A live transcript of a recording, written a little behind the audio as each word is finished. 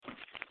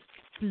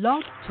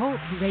Blog Talk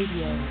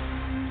Radio.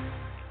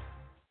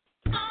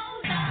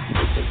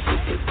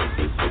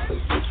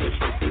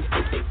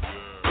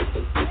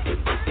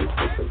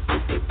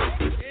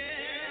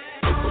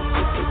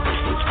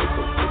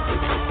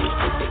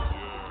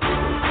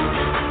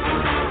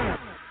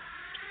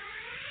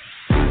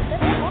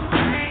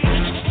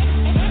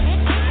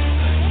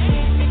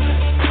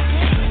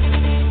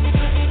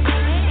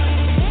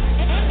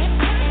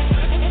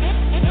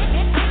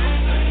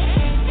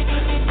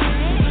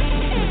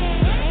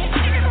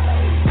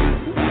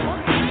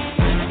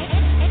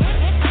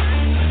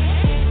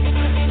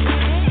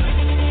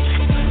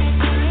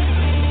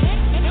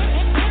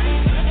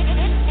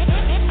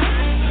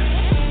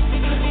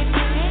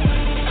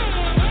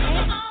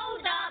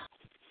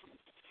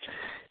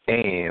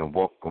 And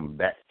welcome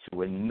back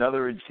to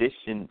another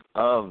edition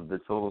of the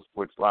Total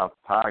Sports Live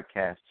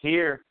podcast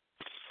here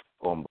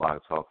on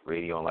Blog Talk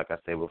Radio. And like I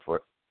said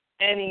before,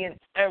 any and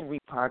every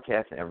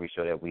podcast and every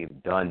show that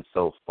we've done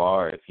so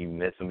far, if you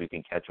miss them, you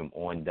can catch them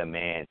on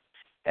demand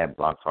at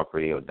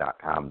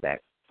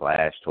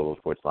blogtalkradio.com/Total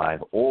Sports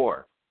Live,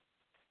 or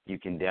you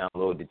can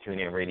download the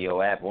TuneIn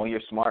Radio app on your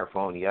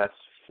smartphone.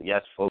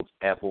 Yes, folks,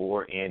 Apple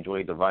or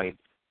Android device.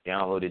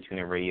 Download the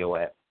TuneIn Radio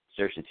app,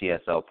 search the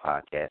TSL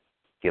podcast.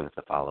 Give us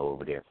a follow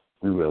over there.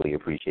 We really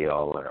appreciate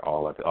all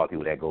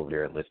people that go over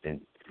there and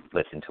listen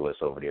to us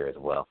over there as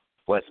well.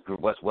 What's great?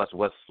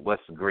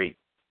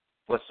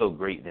 What's so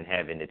great than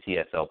having the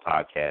TSL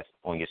podcast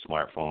on your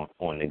smartphone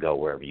on the go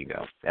wherever you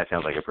go? That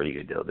sounds like a pretty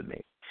good deal to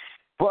me.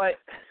 But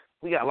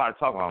we got a lot to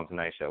talk about on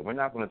tonight's show. We're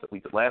not going to.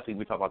 Last week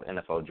we talked about the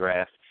NFL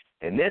draft,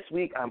 and this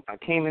week I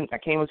came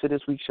into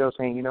this week's show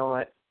saying, you know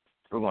what?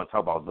 We're going to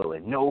talk about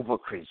Villanova.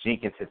 Chris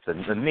Jenkins hits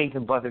an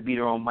amazing buzzer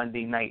beater on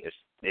Monday night.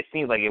 It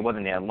seems like it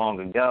wasn't that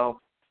long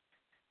ago.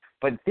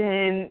 But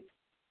then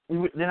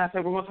I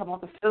said we're going to talk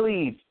about the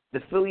Phillies. The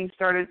Phillies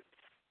started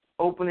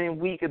opening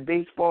week of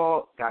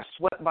baseball, got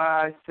swept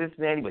by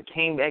Cincinnati, but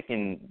came back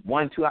and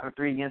won 2 out of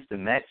 3 against the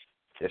Mets.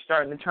 They're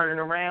starting to turn it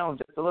around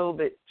just a little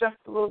bit,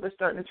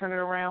 starting to turn it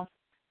around.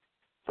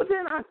 But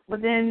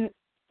then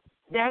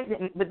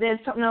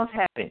something else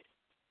happened.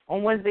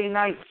 On Wednesday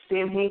night,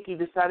 Sam Hinkie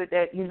decided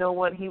that, you know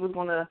what, he was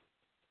going to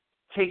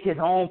take his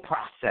own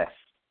process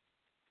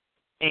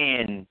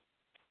and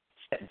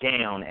step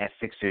down as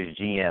Sixers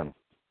GM.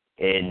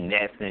 And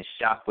that's been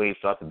shockwaves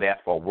throughout the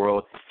basketball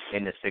world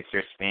and the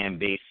Sixers fan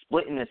base,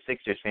 splitting the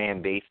Sixers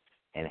fan base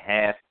in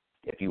half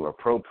if you were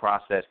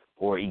pro-process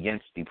or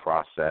against the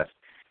process.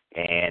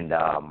 And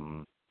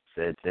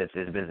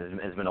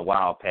it's been a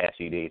wild past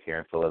few days here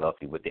in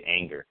Philadelphia with the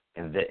anger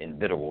and the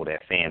vitriol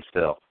that fans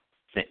feel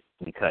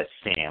because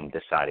Sam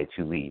decided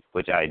to leave,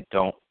 which I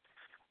don't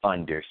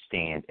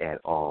understand at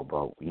all.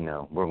 But, you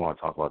know, we're going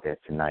to talk about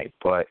that tonight.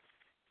 But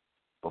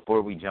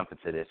before we jump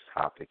into this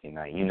topic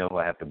tonight,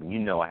 I have to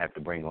bring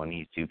on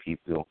these two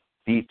people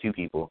to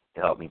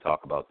help me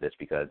talk about this,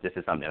 because this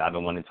is something that I've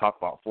been wanting to talk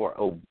about for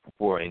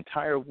an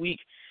entire week,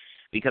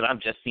 because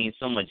I've just seen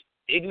so much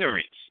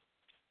ignorance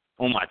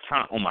on my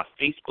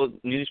Facebook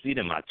newsfeed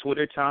and my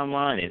Twitter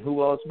timeline, and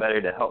who else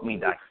better to help me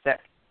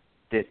dissect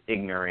this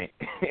ignorance?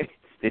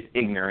 This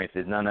ignorance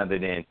is none other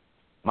than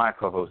my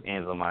co-host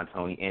Angelo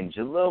Montoni and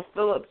Jalil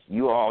Phillips.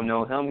 You all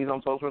know him. He's on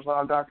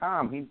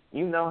TotalSportsLive.com.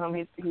 You know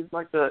him. He's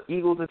like the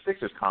Eagles and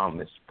Sixers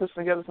columnist. Puts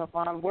together some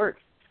fine work.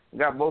 We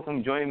got both of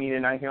them joining me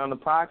tonight here on the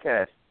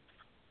podcast.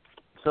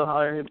 So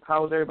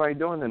how's everybody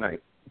doing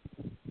tonight?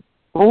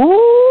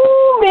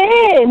 Ooh,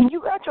 man,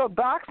 you got your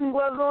boxing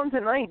gloves on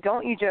tonight,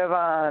 don't you,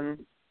 Javon?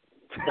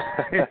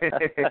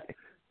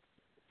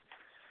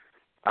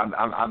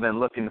 I've been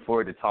looking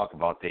forward to talk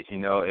about this.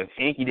 If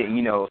Hinkie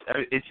didn't,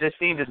 it just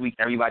seemed this week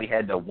everybody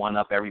had to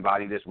one-up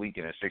everybody this week,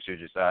 and the Sixers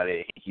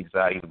decided he was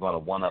going to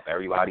one-up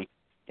everybody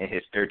in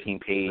his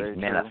 13-page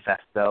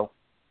manifesto.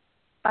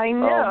 I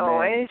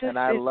know, and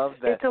I love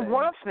that. It's a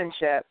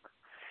one-upsmanship.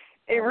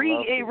 It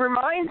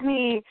reminds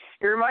me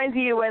of when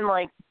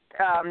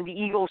the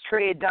Eagles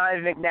traded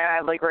Donovan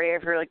McNabb right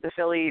after the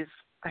Phillies.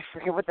 I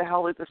forget what the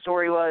hell the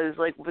story was,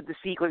 what the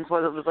sequence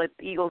was. It was the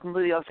Eagles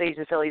completely offstage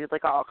the Phillies. It's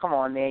oh, come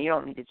on, man, you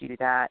don't need to do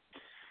that.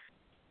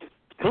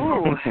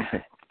 Ooh,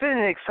 it's been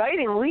an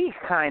exciting week,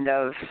 kind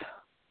of.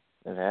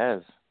 It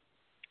has.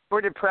 Or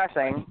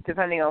depressing,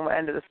 depending on what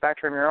end of the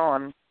spectrum you're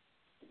on.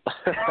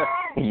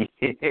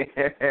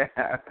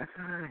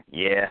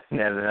 Yeah, that's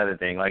another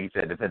thing. Like you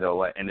said, depending on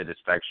what end of the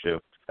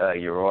spectrum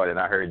you're on. And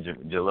I heard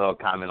Jalil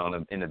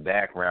comment in the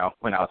background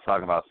when I was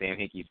talking about Sam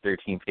Hinkie's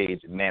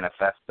 13-page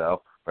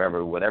manifesto,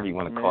 whatever you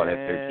want to call that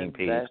 13-page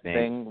thing. That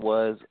thing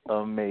was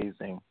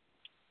amazing.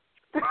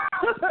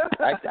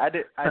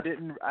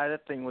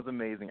 That thing was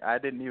amazing. I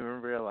didn't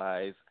even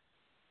realize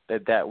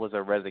that was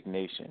a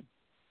resignation.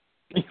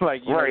 You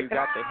got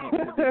the hint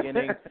in the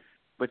beginning.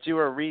 But you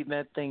were reading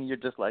that thing, you're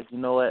just like, you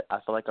know what? I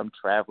feel like I'm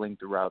traveling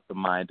throughout the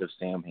mind of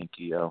Sam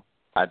Hinkie, yo.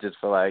 I just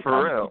feel like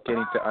I'm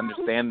getting to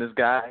understand this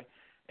guy,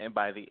 and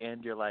by the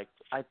end, you're like,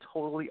 I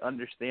totally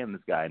understand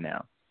this guy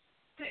now.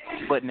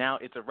 but now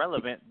it's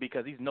irrelevant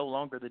because he's no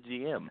longer the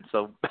GM.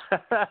 So,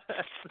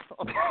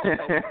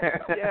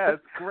 yeah,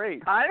 it's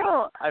great. I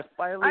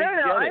finally I don't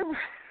know. get it.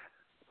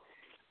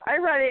 I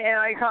read it and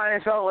I kind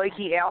of felt like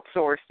he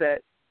outsourced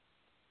it.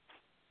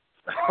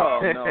 Oh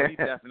no, he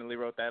definitely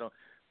wrote that on.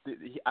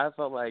 I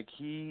felt like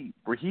he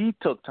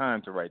took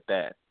time to write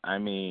that. I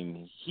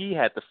mean, he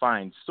had to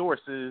find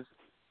sources.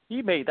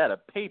 He made that a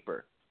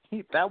paper.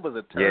 That was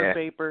a term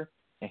paper,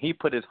 and he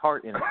put his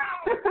heart in it.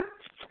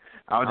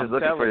 I was just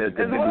looking for the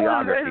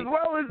bibliography. As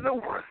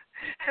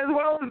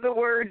well as the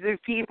words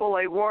of people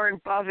like Warren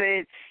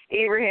Buffett,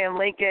 Abraham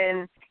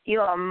Lincoln,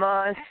 Elon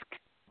Musk,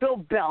 Bill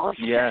Belichick,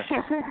 yes.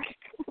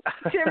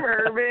 Tim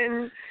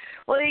Urban.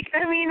 Like,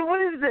 I mean,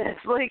 what is this?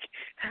 Like,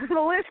 the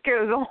list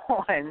goes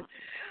on.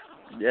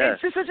 Yes.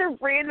 It's just such a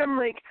random,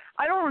 like,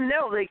 I don't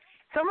know, like,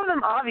 some of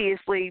them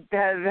obviously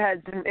have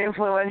had some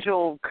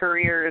influential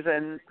careers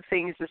and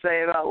things to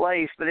say about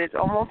life, but it's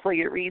almost like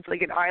it reads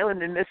like an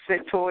island of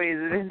misfit toys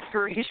of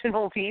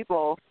inspirational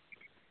people.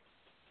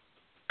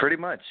 Pretty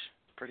much.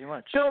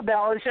 Bill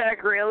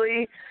Belichick,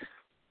 really?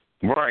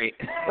 Right.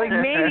 Like,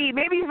 maybe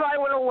if I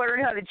want to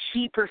learn how to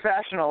cheat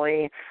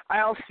professionally,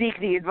 I'll seek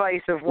the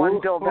advice of one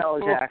Bill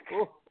Belichick.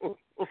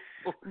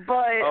 But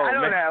I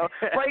don't know.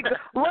 Like,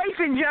 life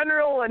in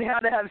general and how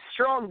to have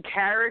strong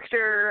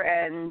character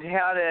and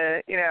how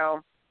to,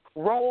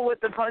 roll with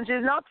the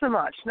punches, not so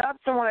much. Not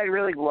someone I'd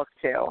really look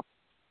to.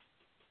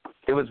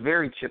 It was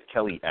very Chip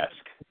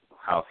Kelly-esque.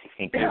 How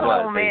he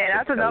was. Oh, man,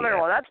 that's another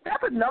one.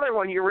 That's another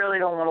one you really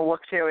don't want to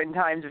look to in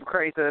times of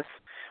crisis.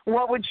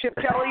 What would Chip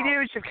Kelly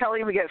do? Chip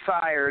Kelly would get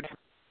fired.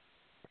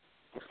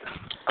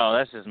 Oh,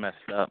 that's just messed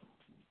up.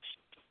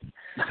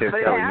 Chip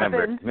Kelly,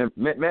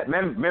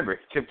 remember,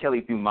 Chip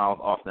Kelly threw Miles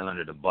Austin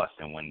under the bus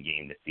in one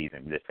game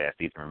this past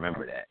season.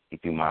 Remember that? He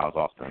threw Miles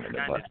Austin under the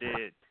bus.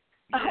 Did.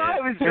 Yeah. I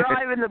was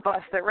driving the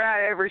bus that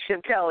ran over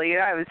Chip Kelly,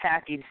 and I was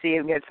happy to see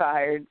him get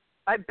fired.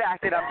 I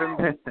backed it up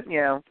and,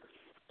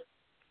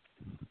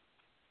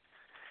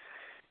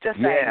 just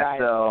saying,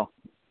 guys.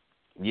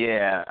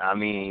 I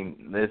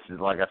mean, this is,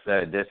 like I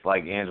said, this,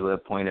 like Angela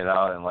pointed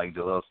out and like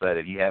Jalil said,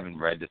 if you haven't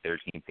read the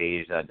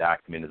 13-page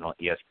document, it's on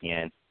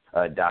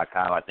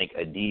ESPN.com. I think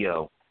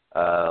Adio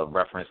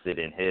referenced it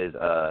in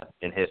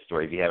his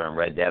story. If you haven't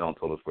read that on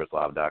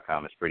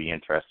TotalSportsLive.com, it's pretty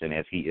interesting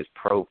as he is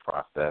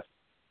pro-process.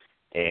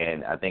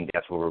 And I think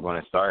that's where we're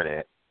going to start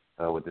at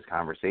with this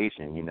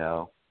conversation.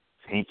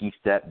 Hinkie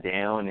stepped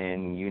down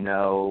and,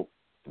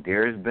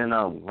 there's been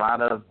a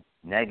lot of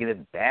negative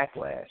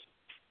backlash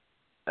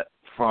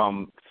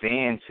from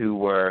fans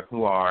who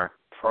are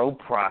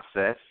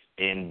pro-process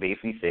and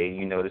basically say,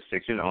 the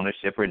Sixers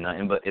ownership is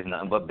nothing but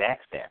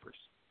backstabbers.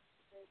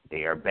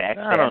 They are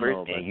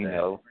backstabbers, and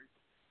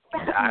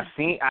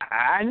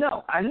I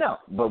know,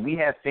 but we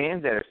have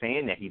fans that are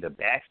saying that he's a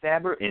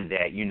backstabber, and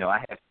that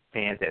I have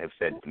fans that have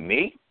said to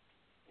me,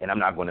 and I'm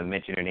not going to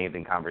mention their names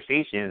in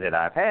conversations that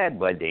I've had,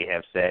 but they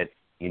have said,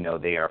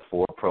 they are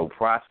for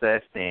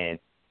pro-process, and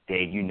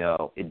they,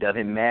 it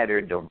doesn't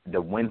matter.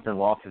 The wins and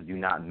losses do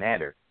not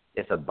matter.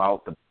 It's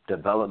about the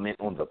development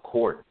on the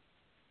court,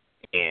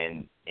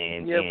 and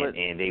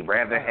they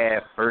rather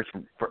have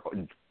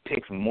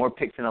more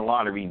picks in the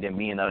lottery than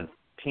being a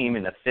team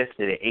in the 5th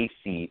to the 8th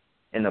seed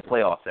in the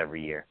playoffs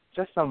every year.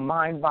 Just some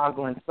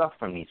mind-boggling stuff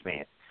from these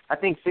fans. I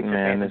think Sixers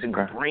fans have been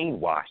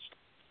brainwashed.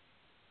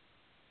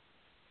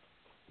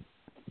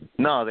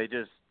 No, they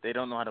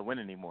don't know how to win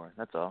anymore.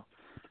 That's all.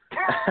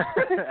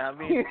 I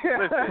mean,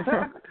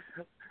 listen,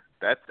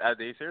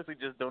 they seriously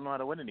just don't know how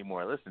to win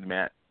anymore. Listen,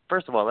 man.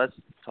 First of all, let's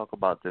talk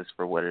about this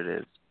for what it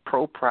is.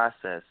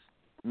 Pro-process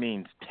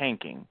means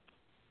tanking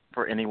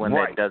for anyone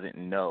that doesn't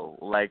know.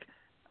 Like,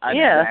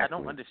 I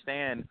don't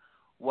understand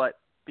what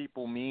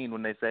people mean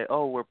when they say,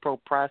 oh, we're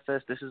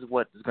pro-process. This is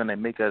what is going to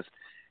make us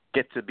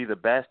get to be the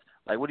best.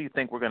 Like, what do you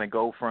think we're going to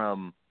go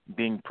from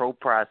being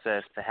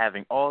pro-process to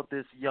having all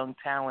this young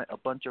talent, a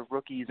bunch of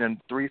rookies and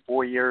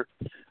 3-4 year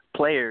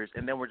players,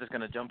 and then we're just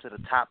going to jump to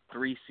the top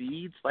 3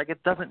 seeds? Like,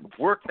 it doesn't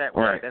work that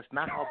way. That's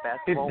not how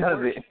basketball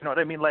works. You know what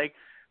I mean? Like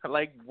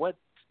what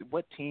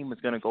team is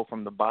going to go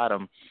from the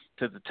bottom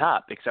to the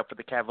top except for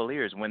the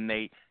Cavaliers when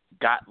they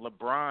got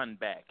LeBron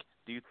back?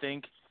 Do you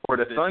think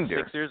the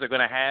Thunder Sixers are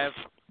going to have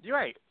 – you're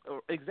right,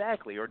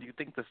 exactly. Or do you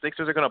think the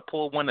Sixers are going to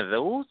pull one of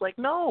those? Like,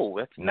 no.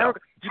 That's never. Do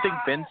you think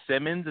Ben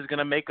Simmons is going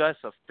to make us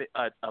a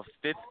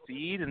 5th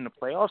seed in the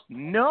playoffs?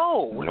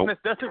 No. Nope.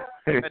 That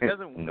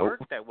doesn't work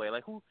that way.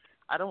 Like,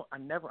 I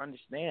never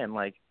understand,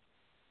 like,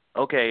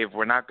 okay, if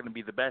we're not going to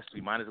be the best,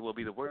 we might as well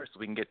be the worst so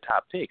we can get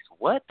top picks.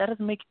 What? That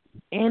doesn't make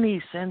any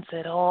sense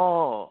at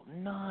all.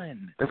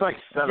 None. It's like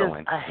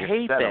settling. I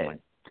hate that.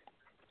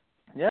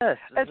 Yes.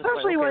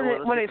 Especially when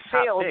it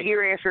fails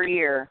year after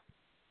year.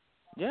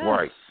 Yes.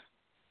 Right.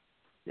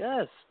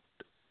 Yes.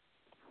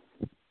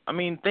 I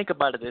mean, think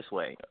about it this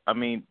way. I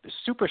mean,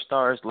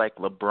 superstars like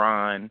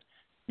LeBron,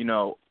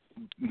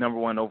 number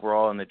 1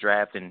 overall in the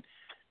draft, and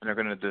they're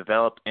going to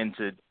develop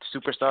into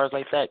superstars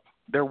like that.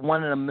 They're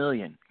 1 in a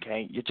million,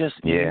 okay?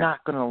 You're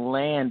not going to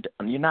land.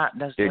 You're not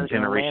necessarily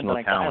going to land on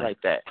a guy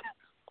like that.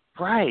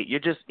 Right. You're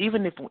just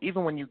even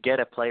when you get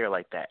a player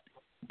like that,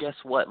 guess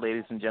what,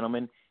 ladies and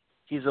gentlemen?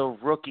 He's a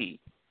rookie.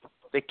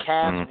 The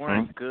Cavs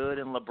weren't good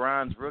in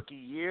LeBron's rookie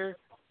year.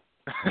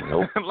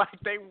 Nope. Like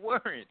they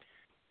weren't.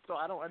 So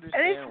I don't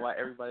understand why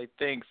everybody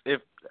thinks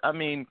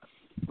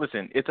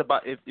listen, it's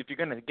about if you're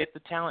going to get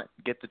the talent,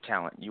 get the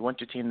talent. You want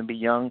your team to be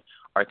young.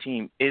 Our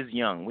team is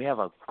young. We have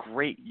a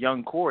great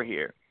young core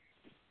here.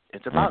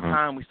 It's about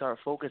time we start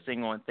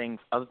focusing on things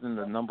other than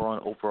the number one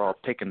overall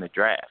pick in the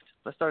draft.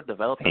 Let's start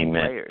developing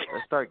players.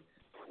 Let's start,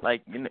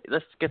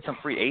 let's get some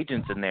free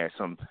agents in there,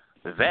 some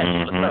vets.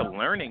 Let's start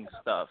learning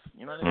stuff.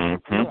 You know what I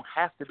mean? We don't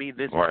have to be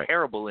this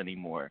terrible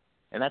anymore.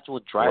 And that's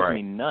what drives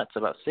me nuts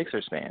about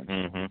Sixers fans.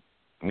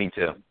 Me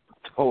too.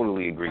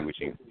 Totally agree with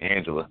you,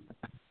 Angela.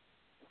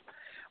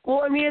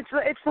 Well, I mean, it's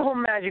the whole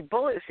magic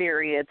bullet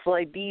theory. It's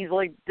like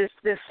this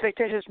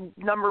fictitious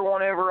number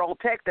one overall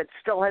pick that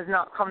still has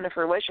not come to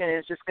fruition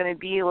is just going to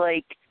be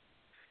like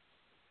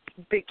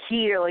the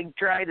key to like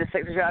drag the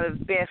Sixers out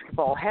of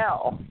basketball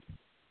hell.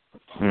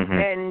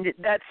 And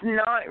that's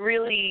not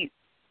really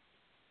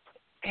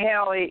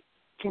how it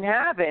can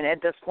happen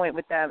at this point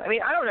with them. I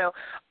mean, I don't know.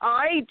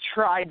 I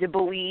tried to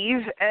believe,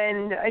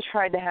 and I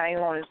tried to hang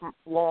on as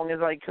long as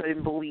I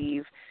could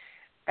believe.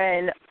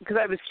 And because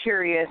I was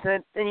curious,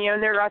 and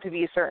there got to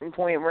be a certain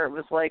point where it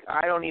was like,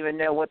 I don't even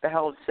know what the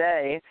hell to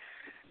say.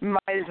 Might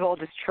as well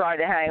just try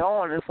to hang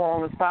on as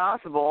long as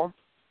possible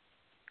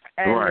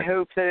and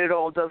hope that it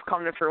all does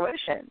come to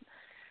fruition.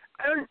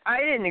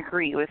 I didn't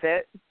agree with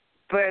it,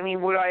 but I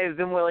mean, would I have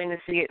been willing to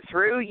see it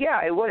through? Yeah,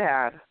 I would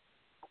have.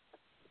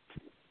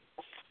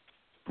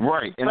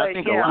 Right, and I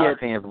think a lot of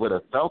fans would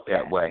have felt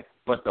that way.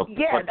 But the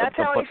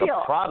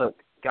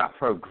product got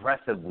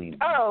progressively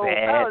bad.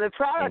 Oh, the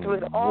product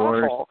was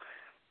awful.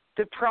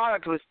 The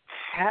product was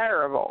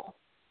terrible.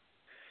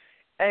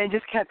 And it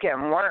just kept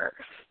getting worse.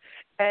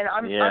 And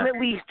I'm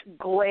at least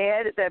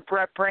glad that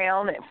Brett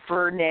Brown,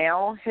 for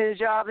now, his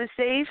job is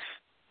safe,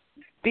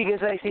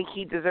 because I think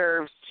he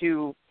deserves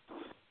to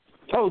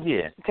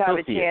have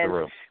a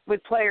chance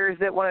with players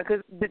that want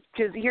to,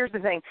 because here's the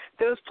thing,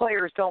 those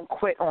players don't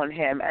quit on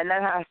him, and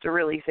that has to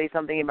really say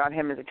something about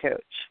him as a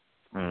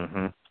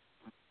coach.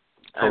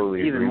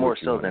 Totally even more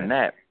so than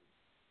that.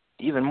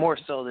 Even more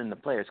so than the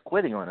players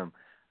quitting on him.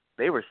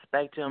 They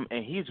respect him,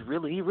 and he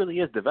really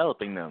is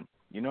developing them.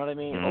 You know what I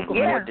mean?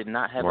 Okafor did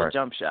not have a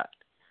jump shot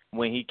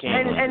when he came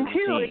into the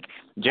team. Like,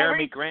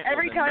 Jeremy Grant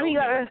every time he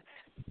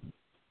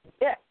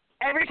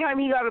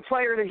got a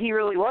player that he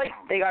really liked,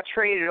 they got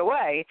traded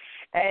away.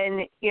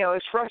 And,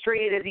 as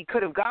frustrated as he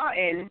could have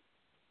gotten,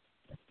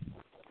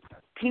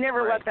 he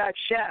never let that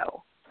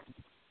show.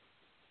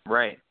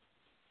 Right.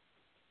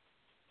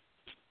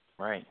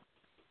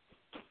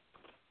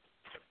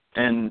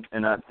 And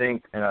I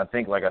think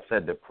like I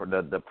said,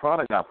 the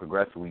product got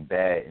progressively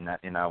bad, and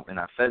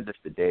I said this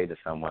today to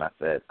someone. I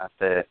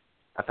said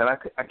I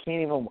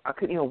couldn't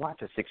even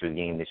watch a Sixers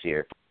game this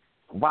year.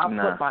 Why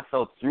put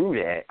myself through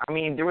that? I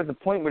mean, there was a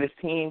point where this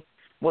team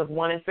was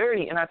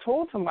 1-30, and I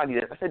told somebody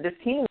this. I said this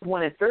team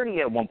was 1-30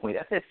 at one point.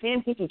 I said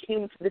Sam Hinkie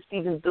came into this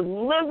season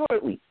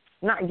deliberately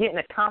not getting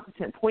a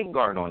competent point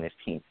guard on this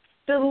team,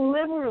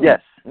 deliberately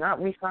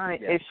not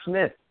re-signing Ish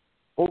Smith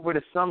over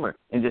the summer,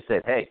 and just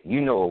said, hey,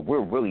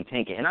 we're really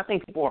tanking. And I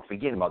think people are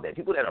forgetting about that.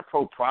 People that are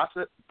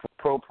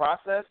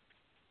pro-process,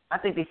 I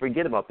think they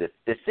forget about this.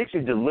 The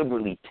Sixers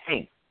deliberately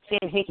tanked.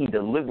 Sam Hinkie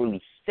deliberately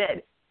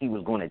said he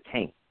was going to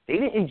tank. They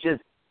didn't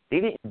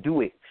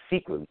do it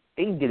secretly.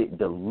 They did it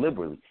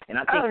deliberately. And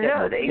I think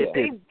that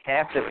pisses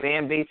half the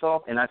fan base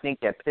off, and I think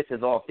that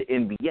pisses off the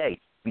NBA,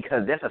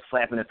 because that's a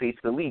slap in the face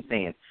to the league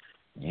saying,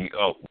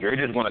 you're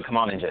just going to come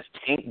out and just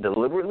tank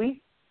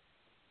deliberately?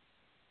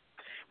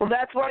 Well,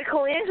 that's why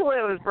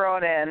Colangelo was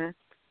brought in.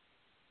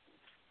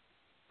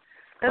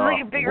 That's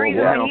like a big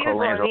reason why he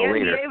was on. The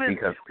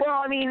NBA was,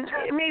 well, I mean,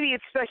 maybe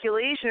it's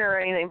speculation or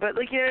anything, but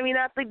like, you know what I mean?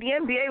 That's like the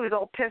NBA was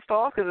all pissed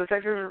off because the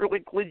Sixers were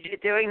like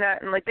legit doing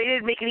that, and like they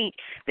didn't make any,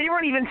 they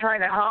weren't even trying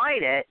to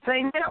hide it,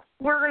 saying, no,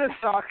 we're gonna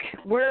suck,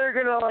 we're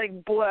gonna like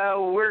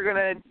blow, we're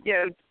gonna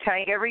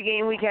tank every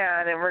game we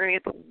can, and we're gonna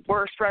get the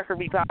worst record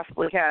we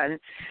possibly can.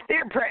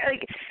 They're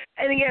like,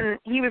 and again,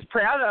 he was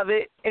proud of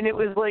it, and it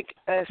was like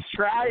a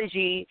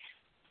strategy.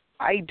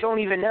 I don't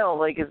even know.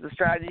 Like, is the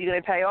strategy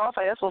going to pay off?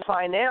 I guess we'll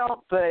find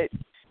out. But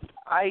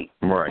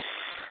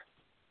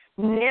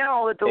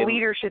now that the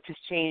leadership has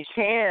changed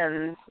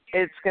hands,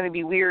 it's going to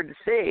be weird to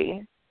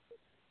see.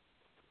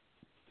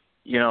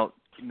 No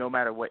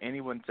matter what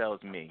anyone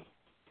tells me,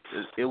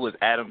 it was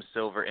Adam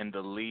Silver in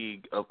the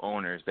League of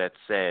Owners that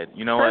said,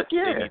 you know what, they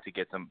need to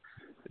get some.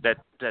 That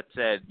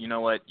said, you know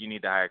what, you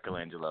need to hire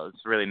Colangelo.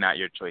 It's really not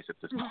your choice at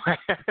this point.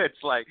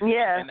 It's like,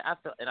 and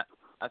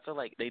I feel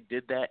like they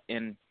did that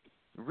in.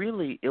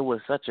 Really, it was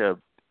such a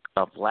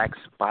black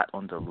spot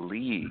on the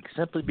league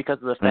simply because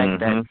of the fact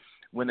that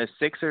when the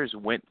Sixers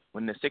went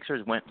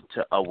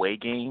to away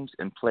games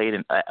and played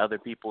in other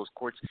people's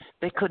courts,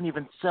 they couldn't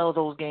even sell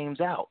those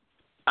games out.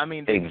 I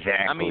mean,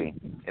 exactly.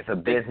 It's a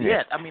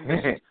business. I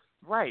mean,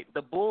 Right.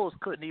 The Bulls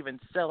couldn't even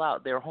sell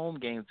out their home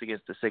games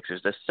against the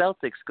Sixers. The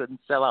Celtics couldn't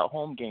sell out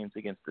home games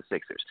against the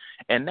Sixers.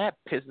 And that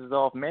pisses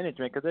off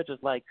management because they're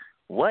just like,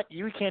 what?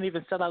 You can't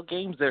even sell out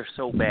games? They're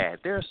so bad.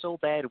 They're so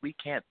bad we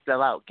can't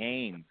sell out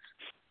games.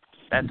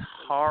 That's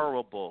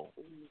horrible.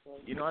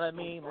 You know what I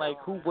mean? Like,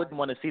 who wouldn't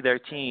want to see their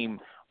team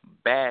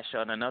bash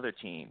on another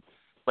team?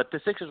 But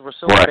the Sixers were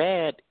so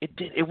bad,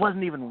 it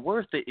wasn't even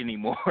worth it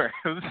anymore.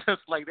 It was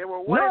just like they were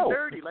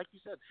 1-30, like you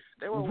said.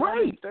 They were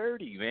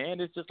 1-30, man.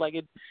 It's just like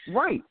it.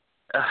 Right.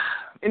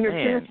 And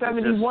they're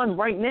 10-71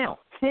 right now.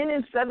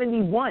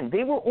 10-71.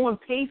 They were on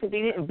pace if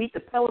they didn't beat the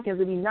Pelicans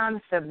to be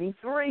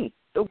 9-73,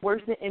 the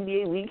worst in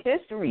NBA league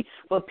history.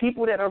 But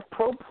people that are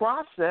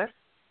pro-process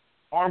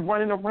are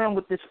running around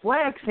with this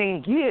flag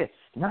saying, yeah,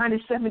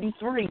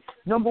 9-73,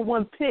 number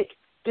one pick.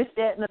 This,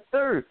 that, and the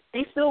third.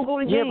 They still go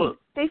to games.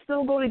 They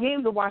still go to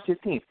games to watch this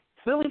team.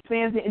 Philly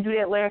fans didn't do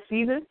that last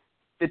season.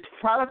 The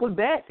product was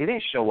bad. They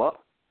didn't show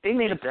up. They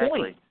made a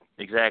point.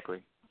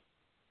 Exactly.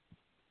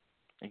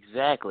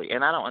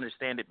 And I don't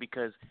understand it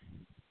because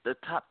the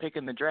top pick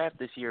in the draft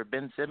this year,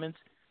 Ben Simmons,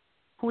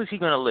 who is he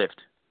going to lift?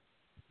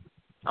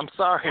 I'm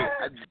sorry.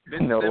 Ben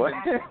Simmons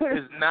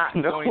is not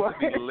going to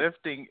be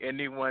lifting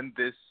anyone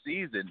this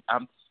season.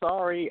 I'm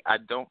sorry. I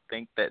don't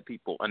think that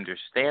people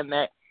understand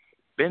that.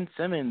 Ben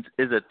Simmons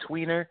is a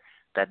tweener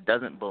that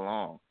doesn't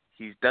belong.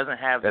 He doesn't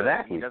have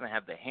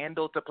the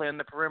handle to play on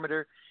the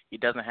perimeter. He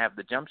doesn't have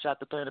the jump shot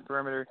to play on the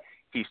perimeter.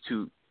 He's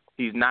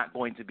not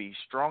going to be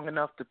strong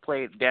enough to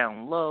play it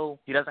down low.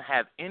 He doesn't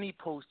have any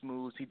post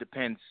moves. He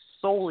depends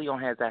solely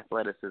on his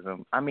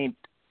athleticism. I mean,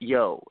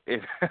 I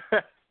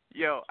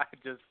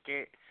just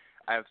can't.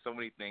 I have so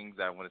many things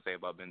I want to say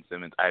about Ben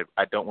Simmons.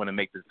 I don't want to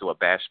make this to a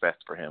bash fest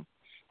for him.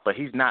 But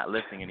he's not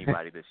lifting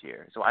anybody this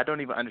year. So I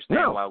don't even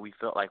understand why we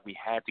felt like we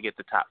had to get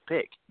the top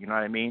pick. You know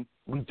what I mean?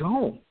 We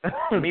don't.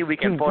 To me, we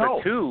can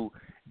fall to 2.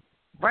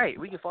 Right.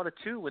 We can fall to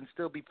 2 and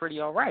still be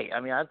pretty all right. I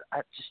mean, I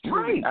just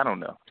truly, I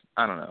don't know.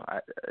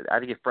 I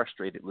get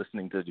frustrated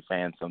listening to the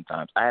fans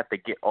sometimes. I have to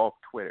get off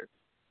Twitter.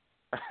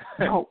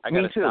 No, I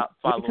got to stop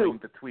following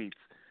the tweets.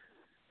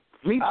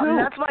 Me too.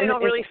 That's why I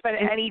don't really spend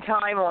any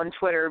time on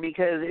Twitter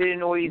because it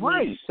annoys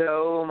me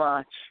so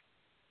much.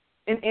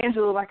 And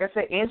Angela, like I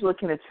said, Angela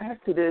can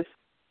attest to this.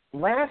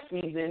 Last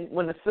season,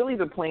 when the Phillies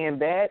are playing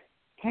bad,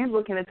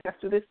 Angela can attest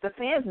to this. The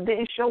fans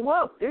didn't show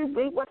up. They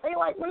like,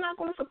 we're not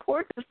going to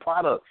support this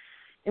product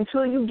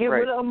until you get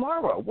rid of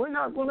Amara. We're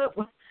not going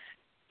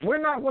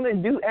to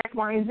do X,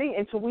 Y, and Z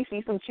until we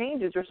see some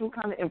changes or some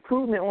kind of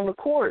improvement on the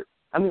court.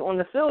 On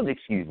the field,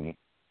 excuse me.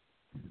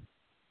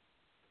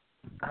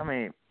 I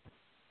mean,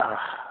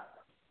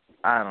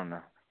 I don't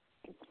know.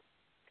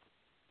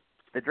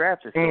 The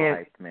draft is so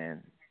hyped,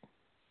 man.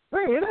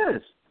 Right, it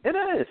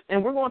is.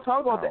 And we're going to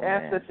talk about the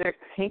assets that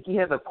Hinkie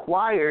has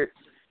acquired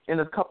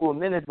in a couple of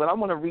minutes, but I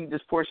want to read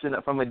this portion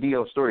from a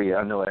DL story.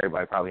 I know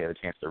everybody probably had a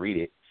chance to read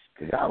it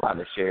because I got a lot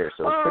to share,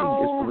 so it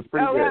was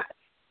pretty good. Yeah.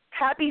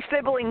 Happy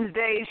Siblings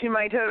Day to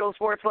my Total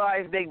Sports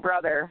Live big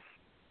brother.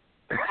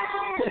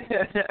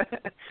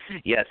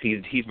 Yes,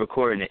 he's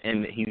recording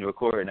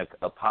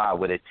a pod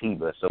with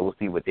Atiba, so we'll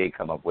see what they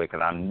come up with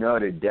because I know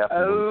they're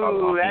definitely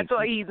talking about that's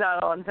why he's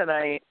not on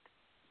tonight.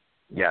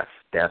 Yes,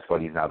 that's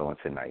what he's not on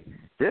tonight.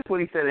 This is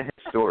what he said in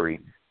his story.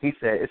 He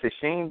said, it's a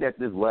shame that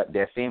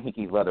that Sam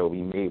Hinkie's letter will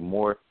be made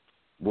more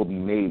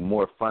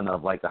fun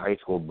of, like the high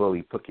school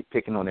bully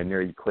picking on a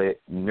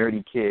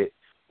nerdy kid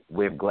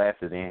with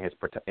glasses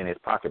and his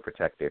pocket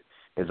protector.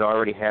 It's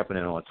already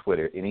happening on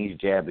Twitter, and each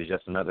jab is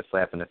just another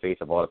slap in the face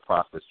of all the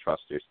process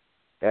trusters.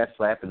 That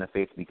slap in the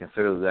face will be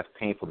considerably less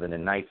painful than the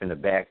knife in the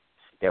back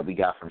that we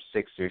got from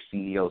Sixers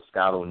CEO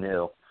Scott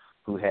O'Neil,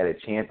 who had a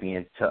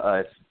champion to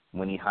us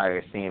when he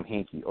hired Sam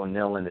Hinkie.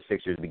 O'Neil and the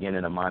Sixers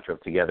beginning a mantra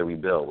of Together We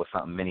Build was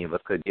something many of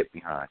us could get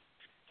behind.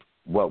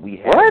 What we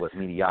had was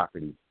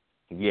mediocrity.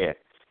 Yeah.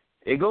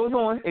 It goes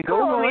on.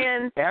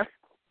 Man.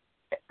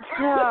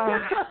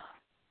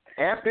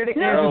 After the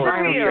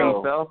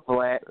Andrew fell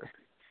flat,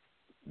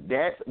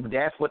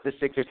 that's what the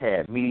Sixers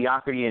had,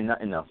 mediocrity and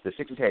nothing else. The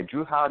Sixers had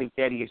Drew Holiday,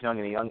 Thaddeus Young,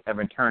 and a young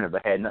Evan Turner,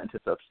 but had nothing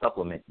to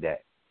supplement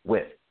that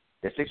with.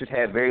 The Sixers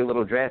had very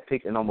little draft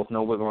picks and almost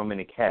no wiggle room in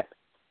the cap.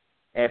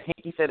 As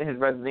Hinkie said in his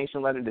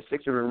resignation letter, the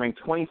Sixers were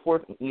ranked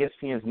 24th in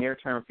ESPN's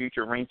near-term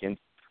future rankings,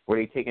 where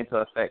they take into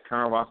effect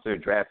current roster,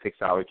 draft pick,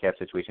 salary cap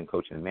situation,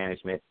 coaching, and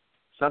management.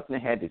 Something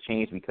had to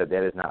change because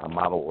that is not a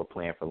model or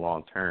plan for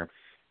long-term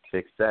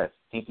success.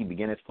 Hinkie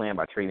began his plan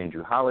by trading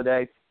Drew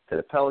Holiday to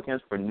the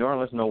Pelicans for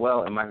Nerlens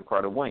Noel and Michael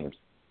Carter-Williams.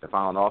 The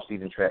following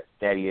offseason,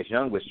 Thaddeus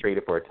Young was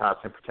traded for a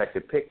top 10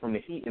 protected pick from the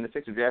Heat, and the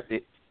Sixers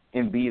drafted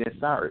Embiid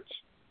and Saric.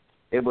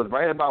 It was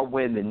right about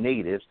when the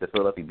natives, the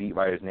Philadelphia beat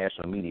writers,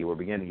 national media, were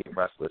beginning to get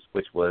restless,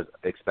 which was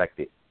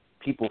expected.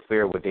 People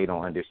fear what they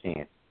don't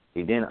understand.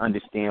 They didn't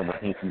understand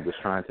what Hinkie was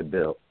trying to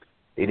build.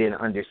 They didn't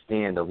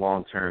understand the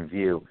long-term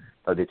view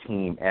of the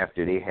team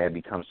after they had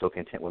become so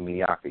content with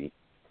mediocrity.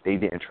 They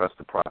didn't trust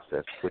the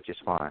process, which is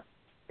fine.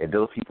 If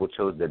those people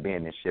chose to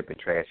abandon ship and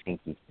trash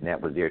Hinkie, and that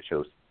was their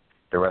choice,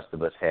 the rest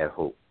of us had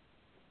hope.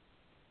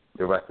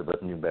 The rest of us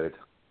knew better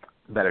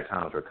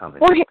times were coming.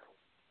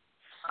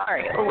 All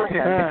right, listen.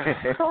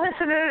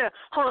 No.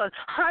 Hold on.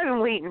 I've been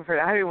waiting for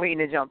that. I've been waiting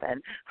to jump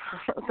in.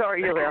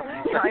 Sorry, Julio.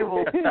 I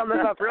will sum this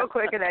up real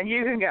quick, and then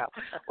you can go.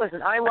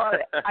 Listen, I love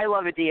it. I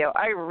love it, Dio.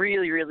 I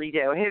really, really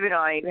do. Him and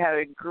I have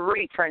a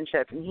great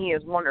friendship, and he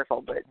is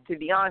wonderful. But to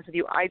be honest with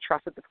you, I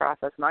trusted the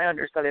process, and I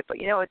understood it. But,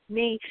 it's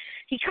me.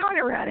 He kind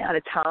of ran out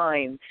of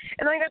time,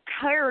 and I got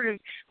tired of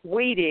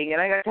waiting,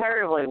 and I got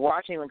tired of,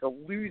 watching, a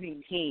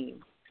losing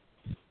team.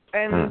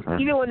 And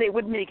even when they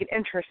would make it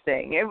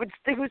interesting,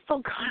 they would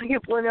still kind of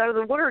get blown out of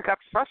the water. It got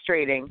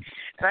frustrating.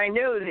 And I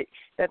know that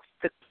that's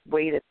the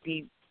way that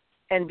the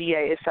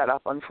NBA is set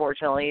up,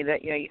 unfortunately,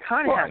 that, you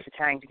kind of have to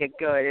tank to get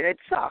good. And it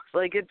sucks.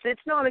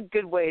 It's not a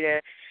good way to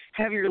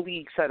have your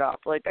league set up.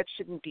 That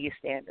shouldn't be a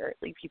standard.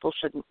 People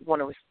shouldn't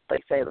want to,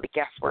 say,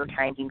 yes, we're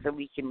tanking so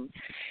we can.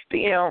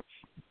 But,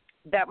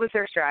 that was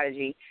their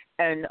strategy.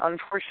 And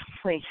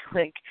unfortunately,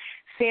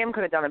 Sam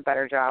could have done a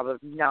better job of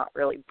not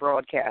really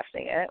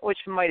broadcasting it, which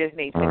might have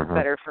made things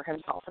better for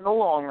himself in the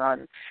long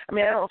run. I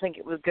mean, I don't think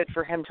it was good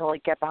for him to,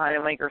 get behind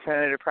a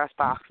microphone at a press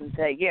box and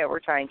say, yeah, we're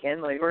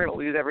tanking. We're going to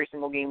lose every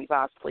single game we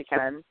possibly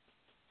can.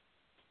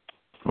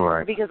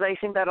 Right. Because I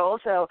think that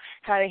also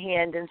had a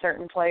hand in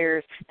certain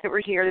players that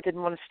were here that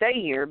didn't want to stay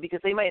here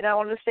because they might not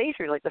want to stay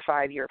through, the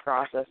 5-year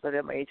process that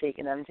it might have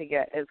taken them to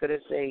get as good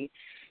as they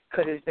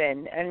could have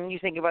been. And you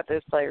think about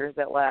those players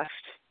that left,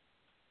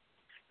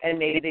 and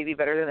maybe they'd be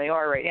better than they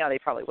are right now. They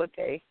probably would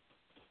be.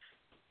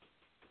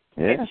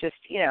 Yeah. It's just,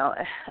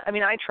 I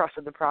mean, I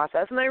trusted the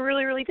process, and I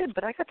really, really did,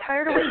 but I got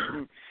tired of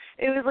waiting.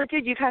 It was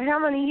dude, you've had how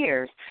many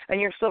years,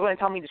 and you're still going to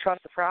tell me to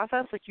trust the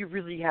process? You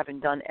really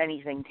haven't done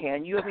anything,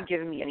 Tan. You haven't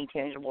given me any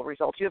tangible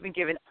results. You haven't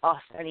given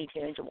us any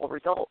tangible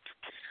results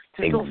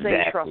to still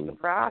say trust the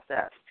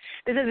process.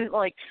 This isn't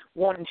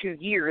 1 2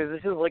 years.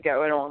 This is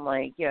going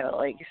on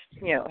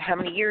how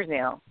many years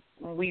now?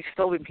 We've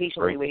still been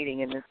patiently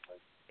waiting, and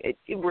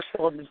we're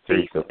still in the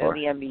basement of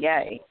the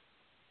NBA.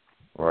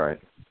 Right.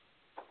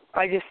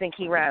 I just think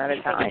he ran out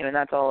of time, and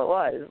that's all it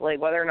was.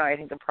 Whether or not I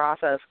think the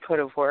process could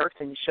have worked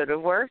and should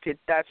have worked,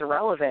 that's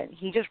irrelevant.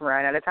 He just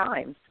ran out of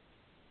time.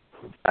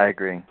 I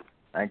agree.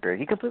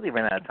 He completely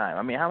ran out of time.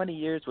 I mean, how many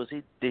years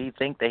did he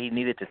think that he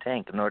needed to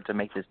tank in order to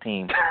make this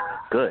team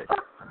good?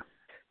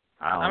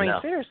 I mean,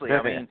 seriously.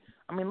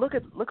 I mean, look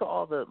at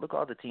all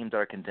the teams that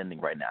are contending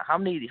right now. How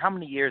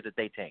many years did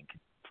they tank?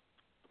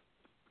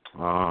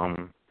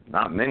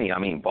 Not many. I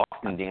mean,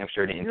 Boston damn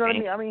sure didn't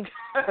tank.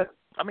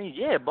 I mean,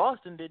 yeah,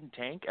 Boston didn't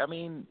tank. I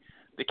mean,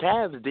 the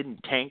Cavs didn't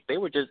tank. They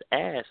were just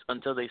ass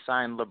until they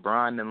signed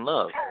LeBron and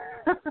Love.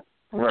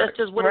 Right. That's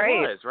just what it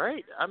was,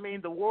 right? I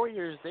mean, the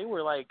Warriors, they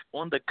were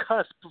on the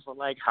cusp for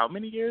how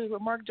many years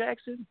with Mark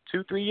Jackson?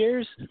 2, 3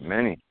 years?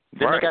 Many.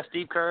 Then they got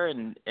Steve Kerr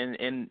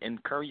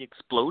and Curry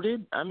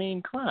exploded. I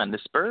mean, come on. The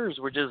Spurs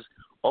were just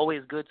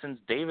always good since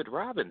David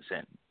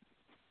Robinson.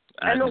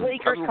 And the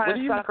Lakers kind of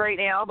suck right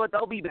now, but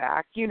they'll be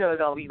back.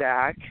 They'll be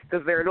back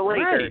because they're the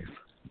Lakers.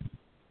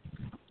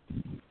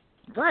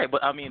 Right,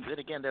 but I mean, then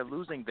again, they're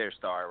losing their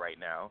star right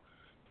now.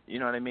 You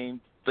know what I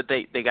mean? But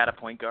they got a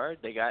point guard.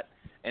 They have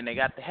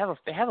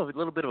a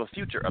little bit of a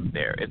future up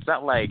there. It's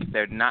not like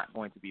they're not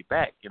going to be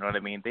back. You know what I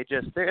mean? They're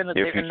in that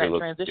transition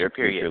period. Their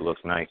future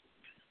looks nice.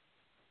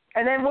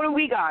 And then what do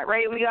we got?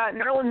 Right, we got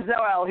Nerlens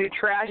Noel who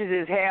trashes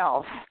his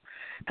house.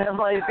 And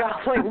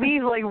got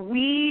these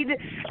weed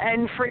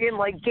and friggin'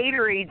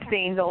 Gatorade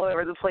stains all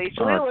over the place.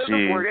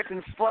 Gets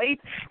in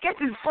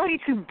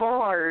fights in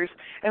bars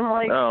and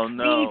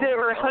speeds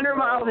over 100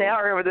 miles an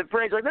hour over the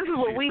bridge. This is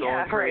what we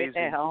have right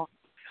now.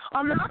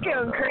 I'm not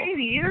going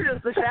crazy. These are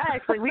just the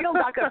facts. We don't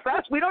got good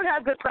press. We don't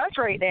have good press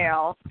right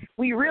now.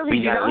 We really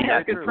do not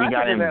have good press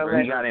at the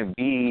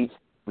moment.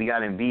 We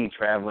got Embiid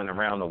traveling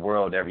around the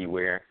world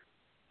everywhere.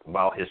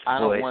 About his foot. I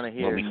don't want to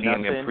hear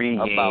nothing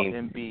about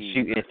Embiid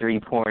shooting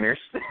 3-pointers.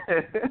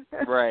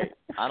 Right.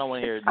 I don't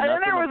want to hear nothing about Embiid. I know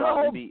there was a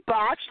whole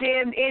botched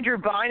Andrew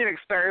Bynum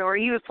experiment where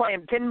he was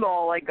playing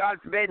pinball, God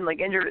forbid, and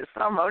injured his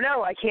thumb. Oh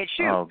no, I can't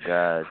shoot. Oh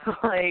God.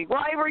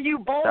 Why were you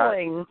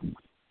bowling?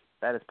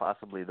 That is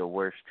possibly the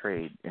worst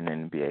trade in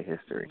NBA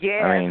history.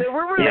 Yeah. I mean, so if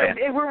we're really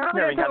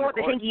going to talk about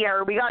the hinky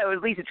error, we got to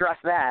at least address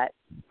that.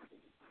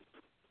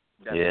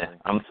 Definitely. Yeah,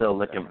 I'm still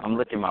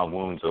licking my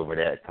wounds over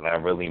that because I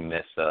really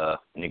miss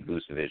Nick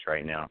Vucevic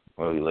right now.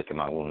 Really licking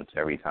my wounds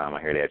every time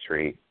I hear that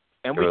trade.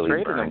 And we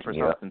traded him for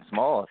something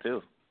small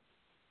too.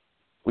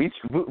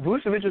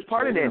 Vucevic was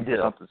part of that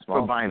deal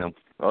for Bynum.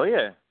 Oh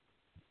yeah,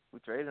 we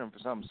traded him for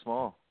something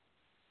small.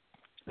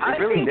 I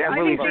think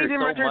Jason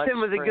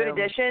Richardson was a good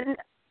addition,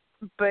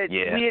 but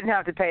we didn't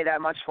have to pay that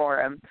much for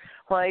him.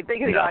 They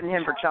could have gotten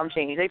him for chump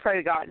change. They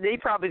probably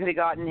could have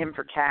gotten him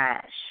for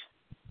cash.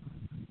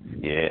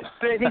 Yeah.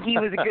 But I think he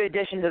was a good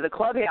addition to the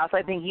clubhouse.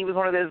 I think he was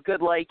one of those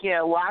good,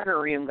 locker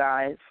room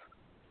guys.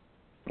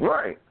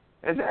 Right.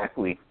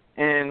 Exactly.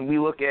 And we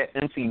look at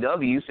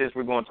NCW, since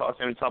we're going to talk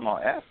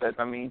about assets.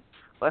 I mean,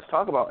 let's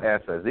talk about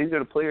assets. These are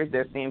the players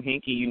that Sam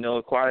Hinkie,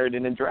 acquired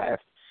in the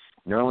draft.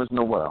 Nerlens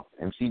Noel,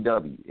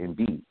 MCW,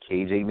 Embiid,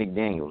 KJ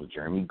McDaniels,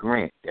 Jeremy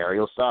Grant,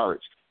 Dario Saric,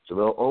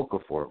 Jahlil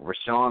Okafor,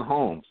 Rashawn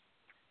Holmes.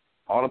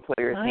 All the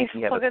players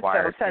Hinkie has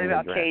acquired in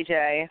the draft.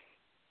 KJ.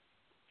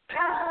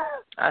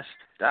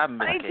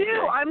 I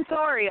do. I'm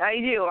sorry. I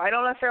do. I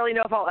don't necessarily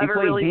know if I'll ever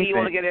really be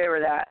able to get over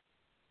that.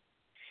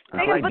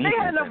 They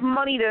had enough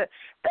money to.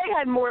 They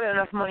had more than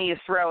enough money to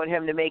throw at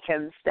him to make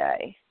him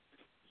stay.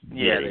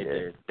 Yeah, they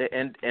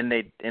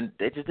did.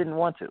 They just didn't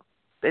want to.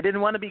 They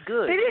didn't want to be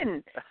good. They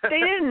didn't.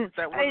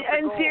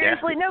 and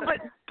seriously, no.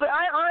 But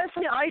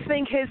I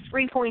think his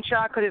 3-point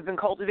shot could have been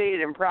cultivated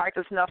and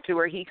practiced enough to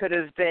where he could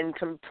have been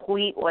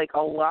complete like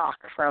a lock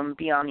from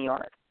beyond the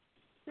arc.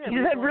 Yeah, he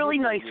had really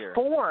nice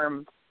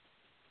form.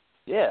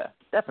 Yeah,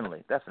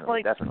 definitely.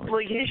 Like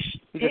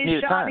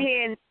his shot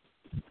hand.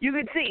 You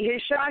could see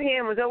his shot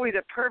hand was always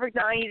a perfect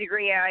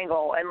 90-degree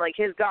angle, and like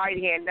his guide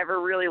hand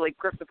never really like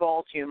gripped the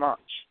ball too much.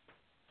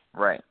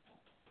 Right.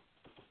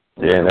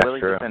 Yeah, that's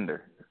true.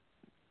 Defender.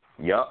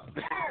 Yup.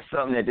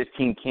 Something that this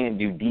team can't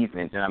do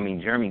defense. And I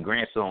mean, Jeremy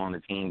Grant's still on the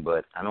team,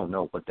 but I don't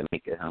know what to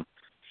make of him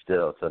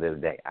still to this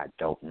day. I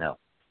don't know.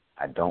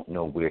 I don't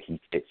know where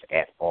he fits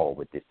at all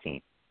with this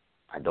team.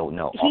 I don't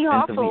know. He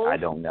Offensively, hustles. I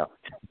don't know.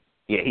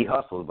 Yeah, he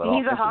hustles, but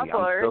he's a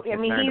hustler. I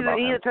mean,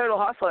 he's a total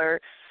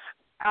hustler.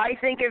 I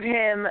think of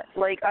him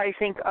like I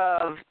think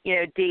of,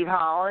 Dave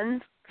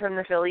Hollins from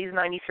the Phillies in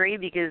 '93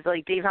 because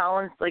like Dave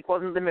Hollins like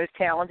wasn't the most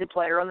talented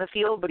player on the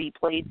field, but he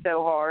played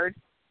so hard.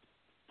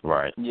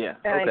 Right. Yeah.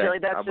 And okay. I feel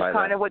like that's just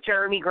kind of what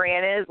Jeremy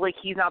Grant is. Like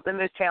he's not the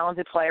most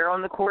talented player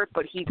on the court,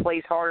 but he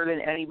plays harder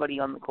than anybody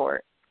on the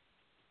court.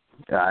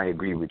 I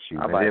agree with you.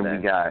 And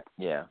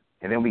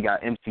then we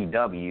got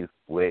MCW,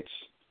 which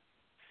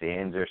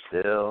fans are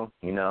still,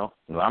 I don't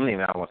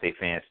want to say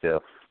fans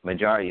still.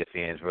 Majority of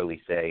fans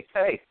really say,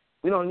 hey,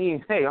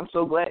 I'm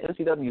so glad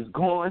MCW is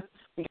gone.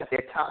 We got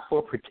that top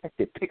 4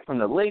 protected pick from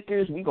the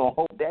Lakers. We're going to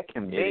hope that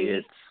can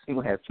be. We're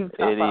going to have 2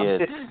 top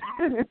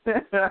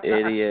 5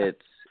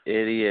 Idiots.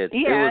 Idiots.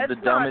 Yeah, it was the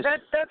dumbest.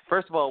 That's,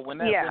 first of all, when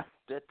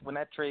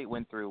that trade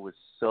went through, it was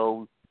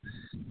so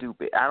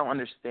stupid. I don't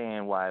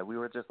understand why. We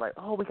were just like,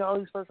 oh, we got all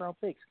these first-round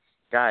picks.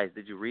 Guys,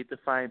 did you read the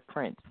fine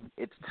print?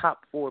 It's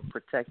top 4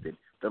 protected.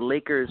 The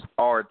Lakers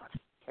are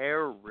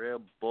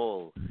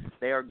terrible.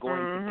 They are going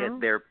to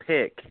get their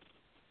pick.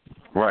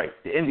 Right.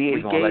 The NBA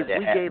is going to let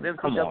that happen. We gave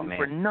MCW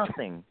for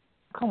nothing.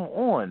 Come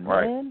on,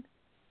 man.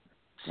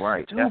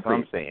 Right. Stupid. That's what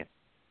I'm saying.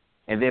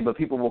 And then, but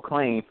people will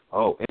claim,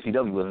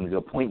 MCW wasn't a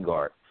good point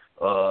guard.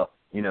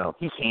 He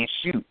can't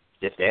shoot.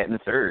 Just that and the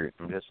third.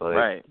 I'm just like,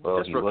 right. Well,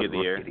 just he rookie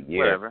was of the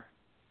year. Whatever.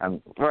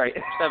 Right.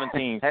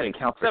 17, 5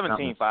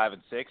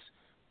 and 6.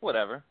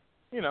 Whatever.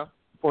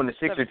 On the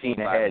Sixer team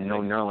that had no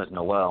Nerlens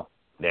Noel.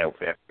 That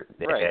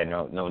had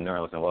no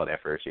Nerlens Noel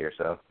that first year.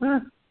 So.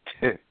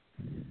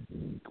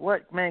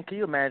 What, man? Can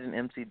you imagine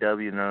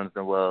MCW, Nerlens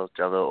Noel,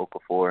 Jahlil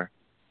Okafor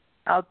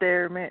out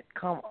there, man?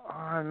 Come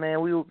on,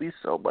 man. We would be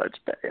so much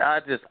better.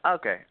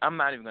 I'm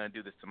not even going to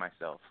do this to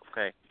myself,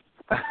 okay?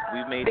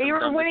 We made They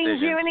were winning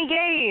decisions. too many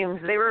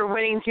games. They were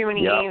winning too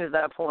many games at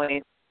that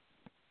point.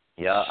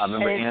 Yeah, I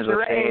remember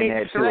Angela saying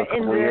that too a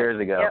couple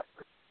years ago.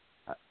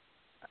 Yep.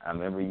 I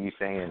remember you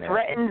saying that.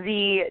 Threatened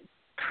the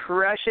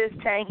precious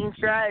tanking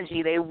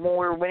strategy. They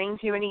were winning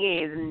too many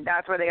games, and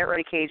that's where they got rid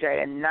of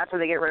KJ, and that's where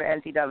they get rid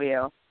of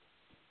NCW.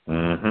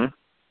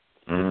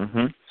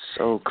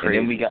 So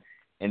crazy.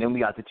 And then we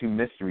got the 2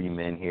 mystery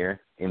men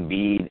here,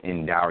 Embiid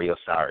and Dario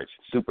Saric.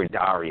 Super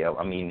Dario.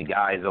 I mean, the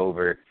guys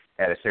over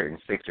at a certain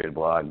Sixers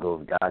blog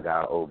goes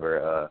gaga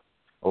over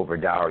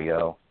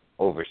Dario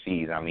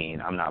overseas. I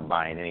mean, I'm not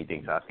buying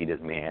anything till I see this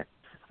man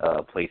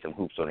play some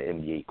hoops on the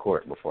NBA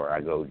court before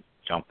I go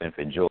jump in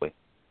for joy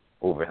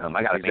over him.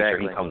 I got to make sure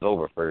he comes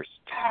over first.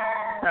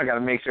 I got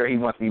to make sure he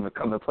wants to even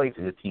come to play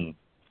for the team.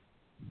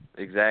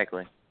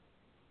 Exactly.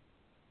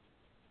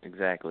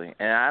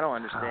 And I don't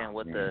understand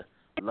what the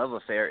love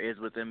affair is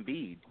with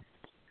Embiid.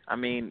 I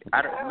mean,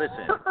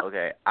 listen,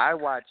 okay, I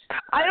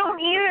don't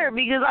either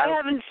because I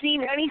haven't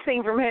seen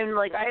anything from him.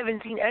 Like, I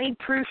haven't seen any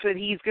proof that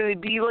he's going to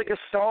be like a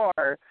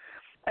star.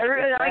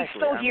 I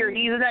still hear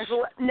he's the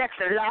next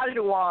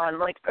Olajuwon.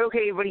 Like,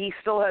 okay, but he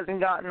still hasn't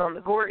gotten on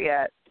the court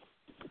yet.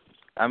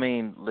 I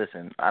mean,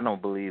 listen, I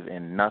don't believe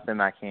in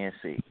nothing I can't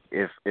see.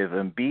 If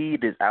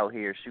Embiid is out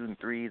here shooting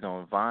threes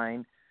on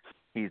Vine,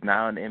 he's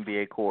now in the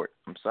NBA court.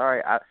 I'm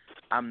sorry,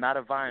 I'm not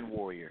a Vine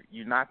warrior.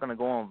 You're not going to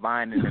go on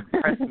Vine and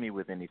impress me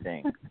with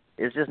anything.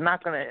 It's just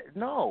not going to –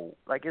 no,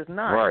 like it's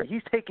not. Right.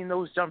 He's taking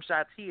those jump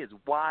shots. He is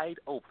wide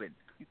open.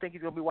 You think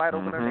he's going to be wide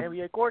open in the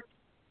NBA court?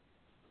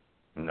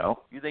 No.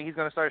 You think he's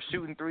going to start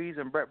shooting threes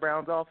in Brett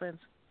Brown's offense?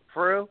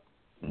 For real?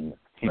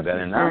 He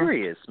better not. Let's be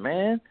serious,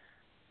 man.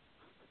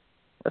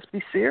 Let's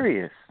be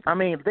serious. I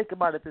mean, think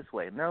about it this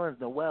way. Nerlens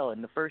Noel,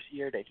 in the first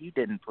year that he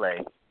didn't play,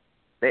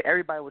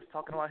 everybody was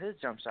talking about his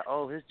jump shot.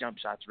 Oh, his jump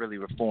shot's really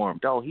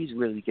reformed. Oh, he's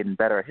really getting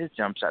better at his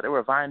jump shot. There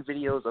were Vine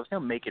videos of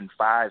him making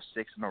 5,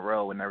 6 in a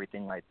row and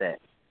everything like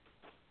that.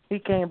 He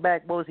came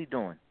back. What was he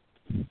doing?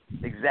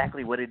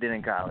 Exactly what he did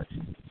in college.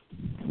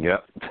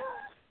 Yep.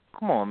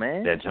 Come on,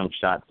 man. That jump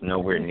shot's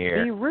nowhere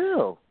near. Be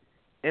real.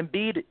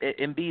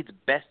 Embiid's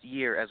best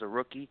year as a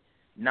rookie,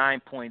 9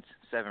 points,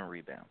 7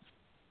 rebounds.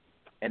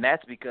 And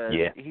that's because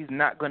he's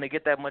not going to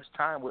get that much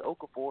time with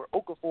Okafor.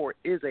 Okafor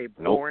is a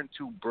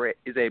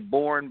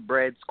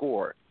born-bred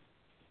scorer.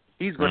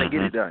 He's going to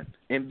get it done.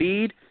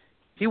 Embiid,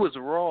 he was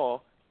raw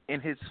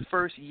in his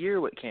first year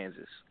with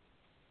Kansas.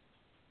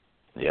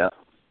 Yeah.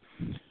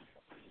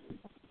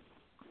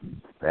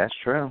 That's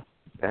true.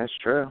 That's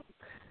true.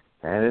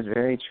 That is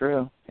very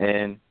true.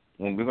 And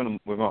we're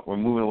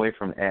moving away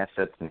from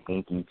assets and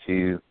Hinkie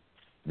to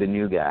the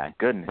new guy,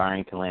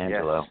 Bryan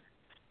Colangelo.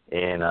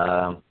 Yes. And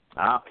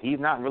he's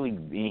not really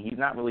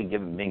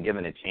been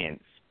given a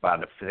chance by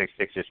the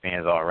Sixers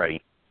fans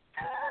already.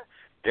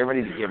 They're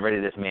ready to get rid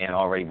of this man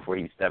already before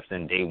he steps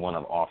in day one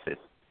of office.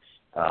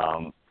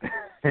 And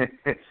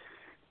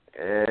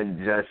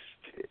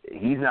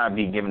he's not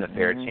being given a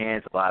fair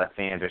chance. A lot of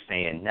fans are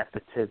saying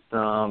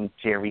nepotism,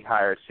 Jerry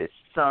hires his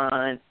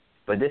son.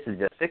 But this is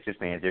just Sixers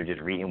fans. They're just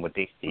reading what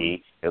they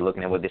see. They're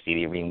looking at what they see.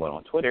 They're reading what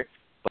on Twitter.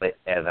 But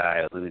as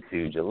I alluded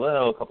to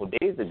Jalil a couple of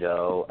days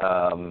ago,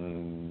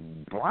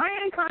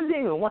 Bryan kind of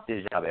didn't even want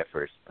this job at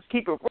first. Let's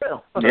keep it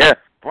real. Yeah.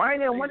 Bryan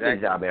didn't want this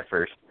job at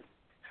first.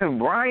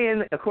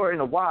 Bryan, according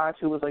to Watch,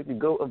 who was like the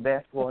GOAT of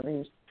basketball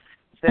news,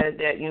 said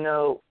that,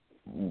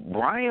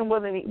 Bryan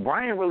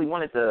really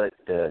wanted the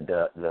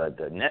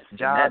Nets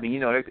job,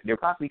 and there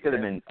possibly could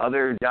have been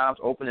other jobs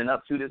opening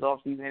up to this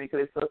offseason that he could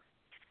have took.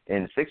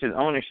 And Sixers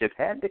ownership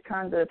had to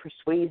kind of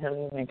persuade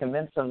him and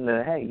convince him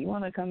that, hey, you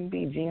want to come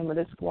be GM of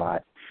this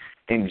squad?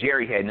 And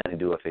Jerry had nothing to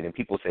do with it. And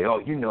people say, oh,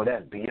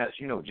 that's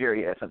BS.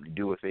 Jerry had something to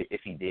do with it.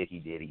 If he did, he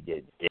did.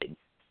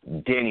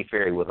 Danny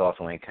Ferry was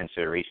also in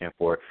consideration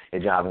for a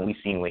job, and we've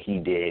seen what he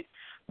did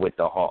with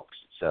the Hawks.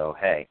 So,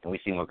 hey, and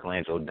we've seen what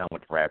Colangelo done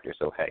with the Raptors.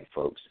 So, hey,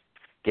 folks,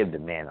 give the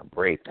man a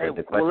break. Hey,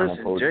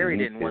 listen, Jerry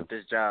didn't want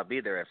this job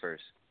either at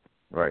first.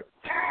 Right.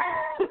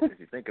 If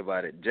you think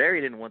about it, Jerry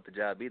didn't want the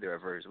job either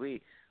at first.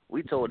 We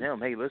told him,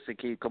 hey, listen,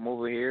 kid, come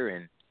over here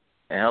and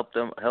help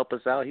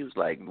us out. He was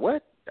like,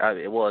 what?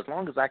 Well, as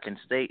long as I can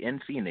stay in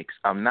Phoenix,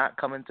 I'm not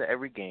coming to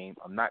every game.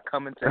 I'm not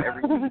coming to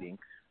every meeting.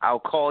 I'll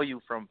call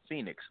you from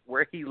Phoenix,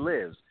 where he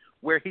lives,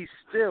 where he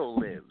still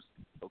lives,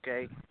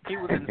 okay? He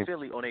was in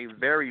Philly on a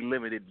very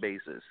limited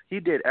basis. He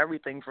did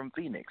everything from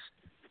Phoenix.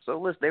 So,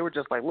 listen, they were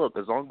just like, look,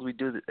 as long as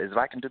if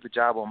I can do the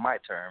job on my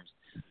terms,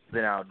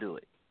 then I'll do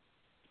it.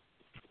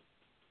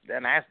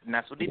 And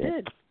that's what he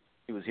did.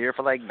 He was here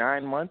for like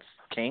 9 months,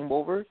 came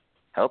over,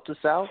 helped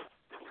us out.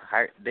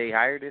 They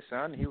hired his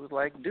son. He was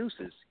like,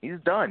 deuces. He's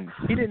done.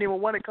 He didn't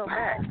even want to come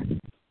back.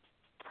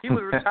 He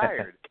was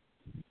retired.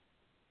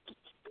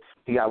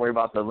 He got to worry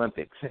about the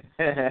Olympics.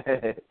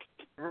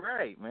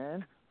 Right,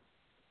 man.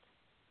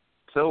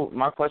 So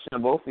my question to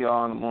both of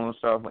y'all, and I'm going to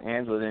start with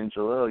Angela and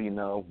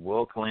Jalil,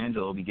 will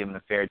Colangelo be given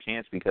a fair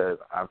chance? Because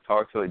I've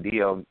talked to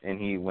Adio, and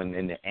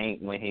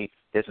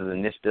this is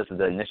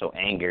the initial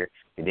anger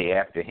the day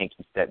after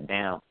Hinkie stepped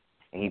down.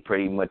 And he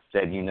pretty much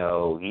said, he's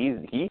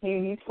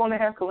going to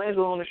have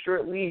Colangelo on a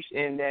short leash,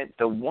 and that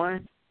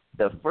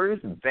the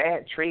first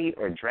bad trade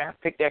or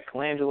draft pick that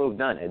Colangelo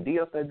done,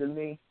 Adio said to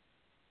me,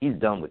 he's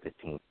done with the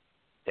team.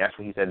 That's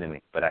what he said to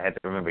me. But I had to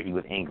remember he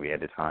was angry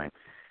at the time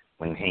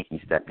when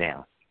Hinkie stepped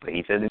down. But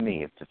he said to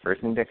me, if the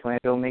first thing that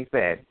Colangelo makes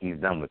bad, he's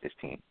done with this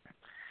team.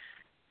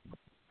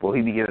 Will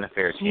he be given a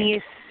fair chance?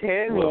 He's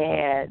so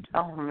mad.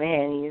 Oh,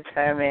 man, he's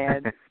so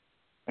mad.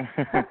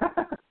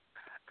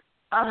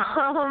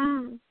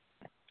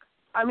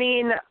 I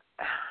mean,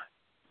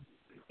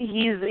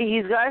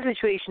 he's got a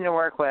situation to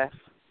work with,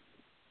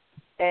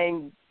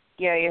 and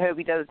you hope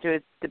he does it to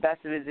the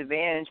best of his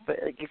advantage. But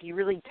if he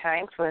really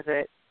tanks with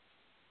it,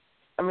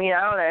 I mean,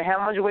 I don't know how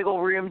much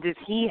wiggle room does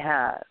he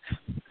have.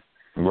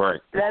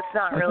 Right. That's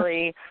not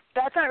really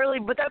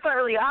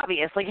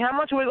obvious. Like, how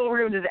much wiggle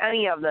room does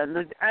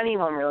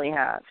anyone really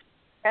have?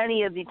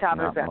 Any of the top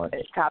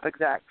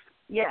execs?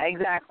 Yeah,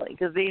 exactly,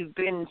 because they've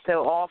been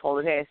so awful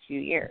the past few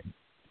years.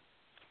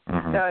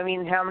 Mm-hmm. So I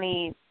mean, how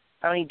many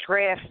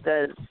drafts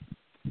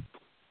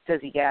does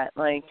he get?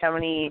 Like, how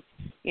many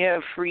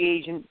free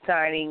agent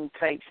signing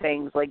type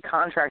things, like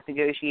contract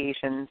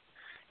negotiations?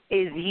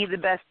 Is he the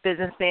best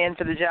businessman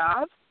for the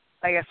job?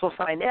 I guess we'll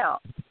find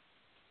out.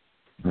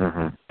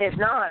 Mm-hmm. If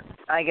not,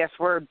 I guess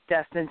we're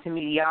destined to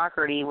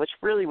mediocrity, which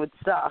really would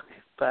suck.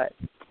 But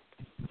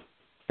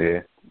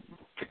yeah.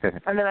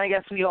 And then I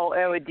guess we all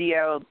owe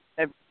Adio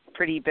a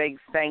pretty big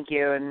thank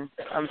you, and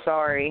I'm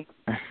sorry.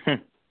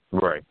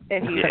 Right.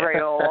 If he's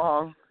right all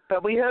along.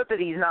 But we hope that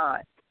he's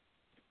not.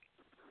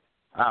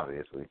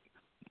 Obviously.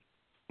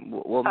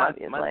 Well, my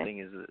thing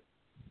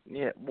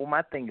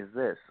is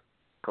this.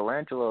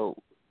 Colangelo,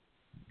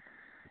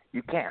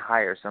 you can't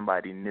hire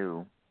somebody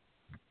new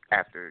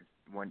after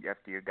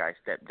your guy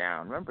stepped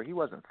down. Remember, he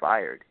wasn't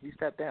fired. He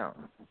stepped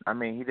down. I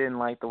mean, he didn't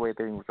like the way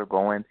things were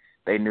going.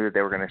 They knew that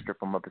they were going to strip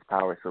him of his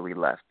power, so he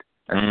left.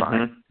 That's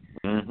fine.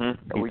 Mm-hmm.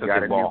 So we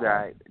got a new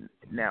guy.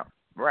 Now,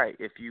 right,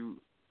 if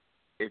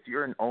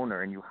you're an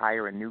owner and you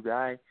hire a new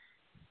guy,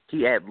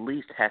 he at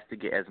least has to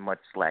get as much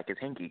slack as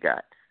Hinkie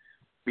got.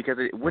 Because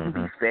it wouldn't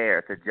be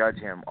fair to judge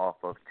him off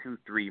of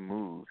 2-3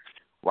 moves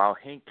while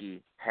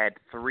Hinkie had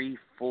 3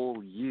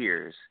 full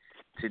years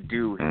to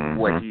do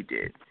what he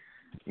did.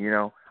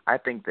 I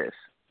think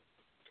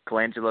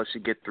Colangelo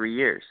should get 3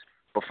 years.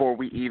 before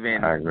we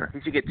even. I agree.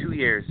 He should get 2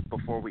 years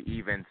before we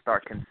even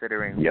start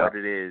considering what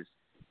it is,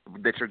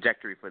 the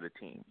trajectory for the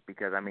team.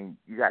 Because, I mean,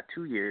 you got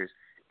 2 years.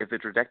 If the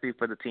trajectory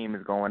for the team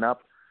is going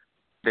up,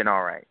 then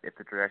all right. If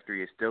the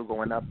trajectory is still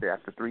going up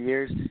after 3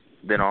 years,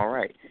 then all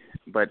right.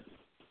 But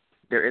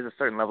there is a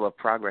certain level of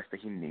progress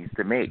that he needs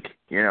to make,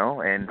 you know,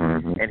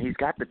 and he's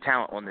got the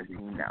talent on this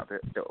team now.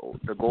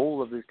 The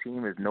goal of this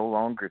team is no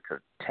longer to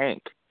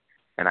tank,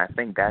 and I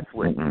think that's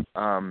what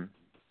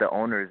the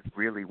owners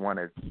really want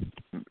to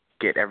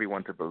get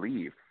everyone to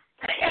believe.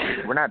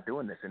 We're not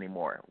doing this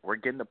anymore. We're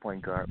getting the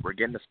point guard. We're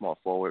getting the small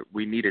forward.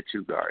 We need a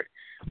 2 guard.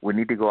 We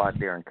need to go out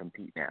there and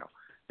compete now.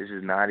 This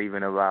is not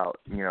even about,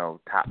 you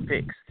know, top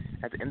picks.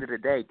 At the end of the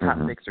day,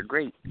 top picks are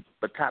great,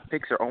 but top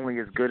picks are only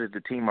as good as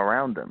the team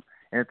around them.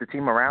 And if the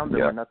team around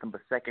them are nothing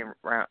but second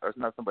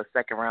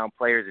round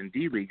players and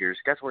D leaguers,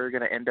 guess where you're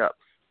going to end up?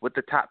 With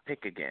the top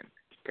pick again.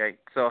 Okay,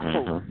 so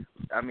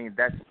I mean,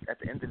 that's at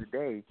the end of the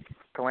day,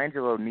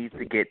 Colangelo needs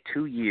to get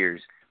 2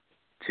 years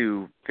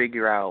to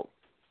figure out,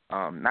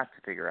 not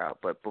to figure out,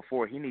 but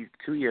before he needs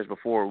 2 years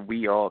before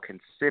we all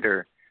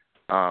consider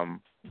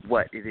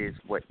what it is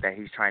that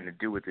he's trying to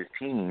do with his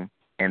team,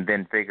 and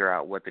then figure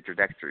out what the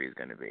trajectory is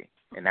going to be.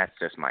 And that's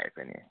just my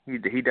opinion.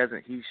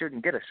 He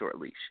shouldn't get a short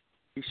leash.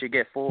 He should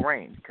get full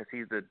reign because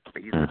he's the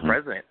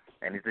president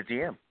and he's the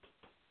GM.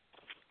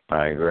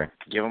 I agree.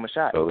 Give him a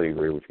shot. Totally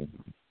agree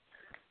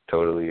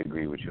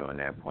with you on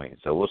that point.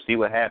 So we'll see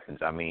what happens.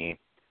 I mean,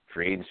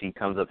 free agency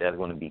comes up. That's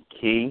going to be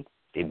key.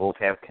 They both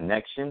have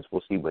connections.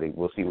 We'll see where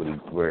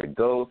it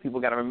goes. People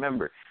got to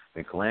remember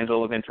when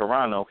Colangelo was in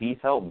Toronto, he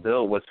helped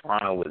build what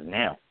Toronto is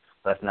now.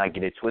 Let's not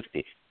get it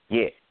twisted.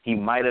 Yeah, he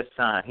might have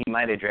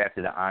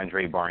drafted an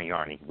Andre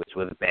Bargnani, which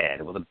was bad.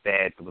 It was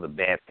a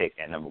bad pick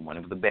at number 1.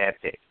 It was a bad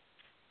pick.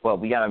 Well,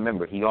 we got to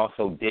remember, he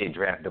also did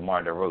draft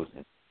DeMar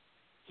DeRozan.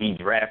 He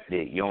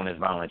drafted Jonas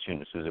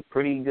Valanciunas, who's a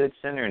pretty good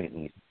center in the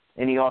East.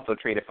 And he also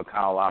traded for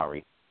Kyle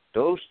Lowry.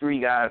 Those 3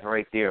 guys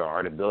right there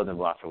are the building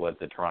blocks for what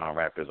the Toronto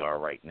Raptors are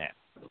right now.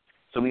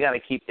 So we got to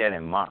keep that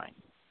in mind.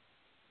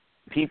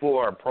 People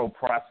are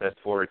pro-process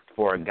for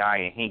a guy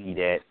in Hinkie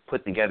that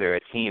put together a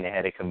team that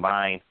had a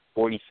combined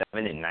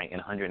 47 and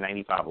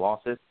 195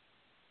 losses.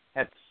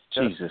 That's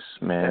just, Jesus,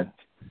 man.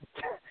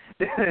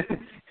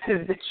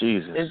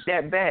 Jesus. It's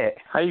that bad.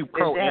 How you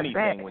pro anything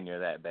bad when you're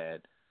that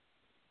bad?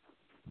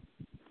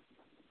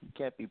 You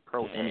can't be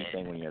pro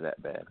anything when you're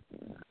that bad.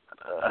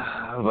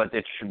 But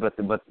the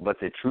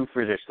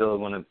truthers are still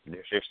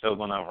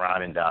gonna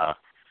ride and die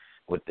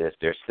with this.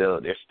 They're still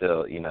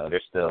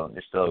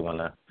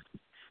gonna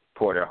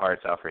pour their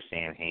hearts out for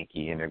Sam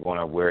Hinkie, and they're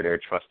gonna wear their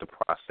trust the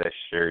process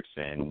shirts,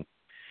 and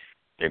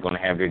they're gonna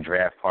have their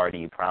draft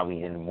party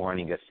probably in the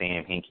morning of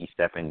Sam Hinkie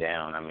stepping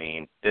down. I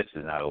mean, this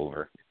is not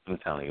over. I'm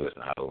telling you, it's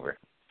not over.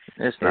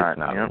 It's not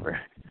over.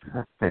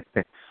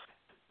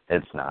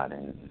 It's not,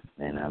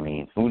 and I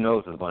mean, who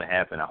knows what's going to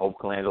happen? I hope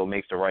Colangelo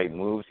makes the right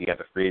moves. He got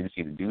the free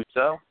agency to do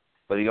so,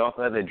 but he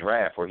also has a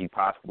draft where he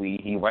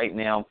right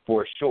now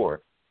for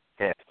sure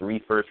has 3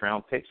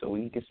 first-round picks, so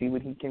we can see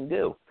what he can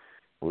do.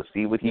 We'll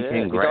see what he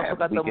can grab. He's also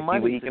got we the can money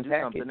see what he to can do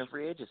package. something in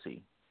free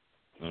agency.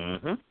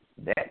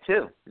 That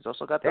too. He's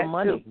also got the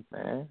money,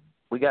 man.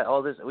 We got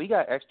all this. We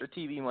got extra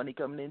TV money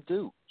coming in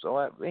too. So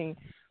I mean,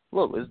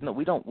 look,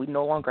 we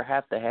no longer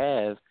have to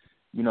have.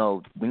 You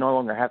know, we no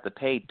longer have to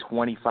pay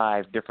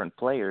 25 different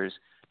players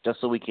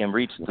just so we can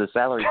reach the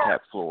salary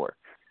cap floor.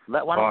 I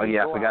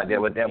forgot that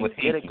was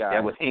Hinkie.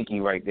 That was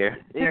Hinkie right there.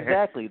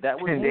 Exactly, that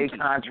was Hinkie.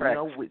 Contract.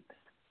 You know,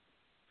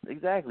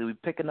 exactly, we're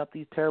picking up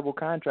these terrible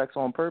contracts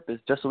on purpose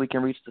just so we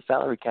can reach the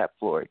salary cap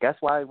floor. That's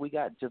why we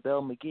got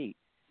JaVale McGee,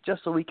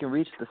 just so we can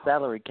reach the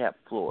salary cap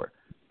floor.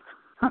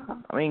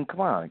 I mean, come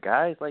on,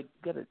 guys, you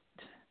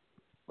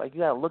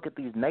gotta look at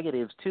these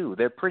negatives too.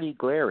 They're pretty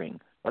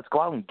glaring. Let's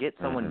go out and get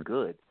someone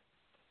good.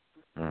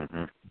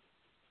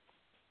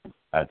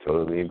 I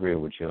totally agree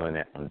with you on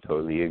that. I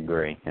totally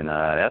agree. And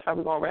that's how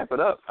we're going to wrap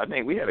it up. I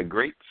think we had a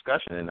great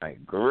discussion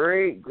tonight.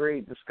 Great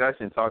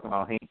discussion talking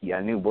about Hinkie.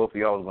 I knew both of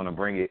y'all was going to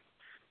bring it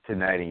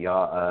tonight, and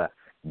y'all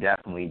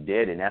definitely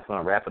did. And that's going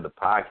to wrap up the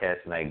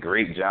podcast tonight.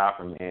 Great job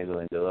from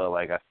Angela and Jalil,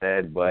 like I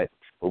said. But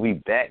we'll be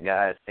back,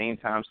 guys, same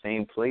time,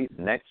 same place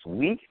next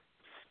week.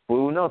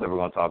 Who knows what we're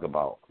going to talk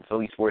about?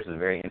 Philly sports is a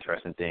very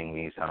interesting thing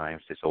these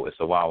times. It's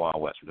a wild, wild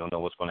west. We don't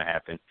know what's going to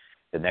happen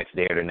the next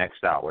day or the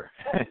next hour.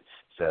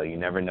 So you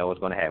never know what's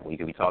going to happen. We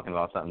could be talking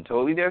about something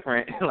totally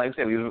different. Like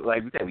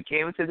we said, we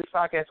came into this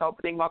podcast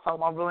hoping about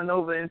talking about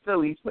Villanova and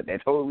Phillies, but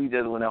that totally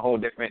just went a whole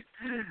different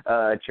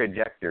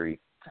trajectory.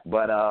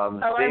 But I'm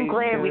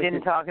glad we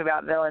didn't talk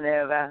about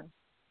Villanova.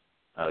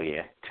 Oh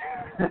yeah.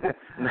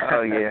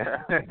 Oh yeah.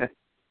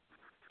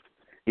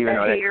 Even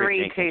though that Chris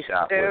Jenkins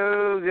shot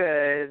was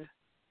good.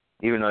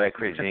 Even though that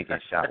Chris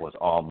Jenkins shot was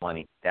all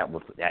money, that shot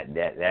was. Yeah,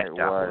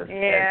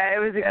 it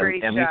was a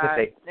great shot.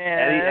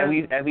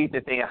 At least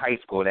the thing in high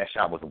school, that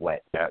shot was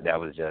wet. That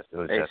was just. It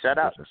was just shout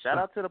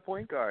out to the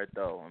point guard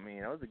though. I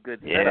mean, that was a good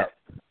setup.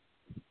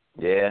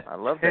 Yeah. I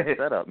love that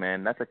setup,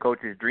 man. That's a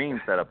coach's dream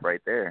setup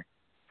right there.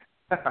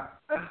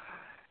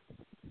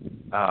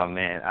 Oh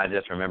man, I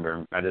just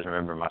remember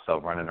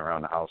myself running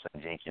around the house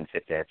and Jenkins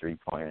hit that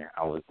 3-pointer.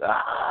 I was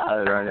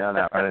running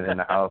in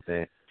the house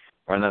and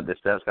running up the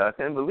steps. I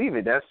couldn't believe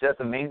it. That's just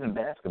amazing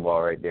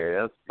basketball right there.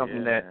 That's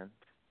something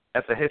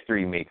that's a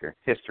history maker.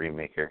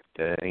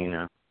 You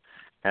know,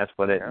 that's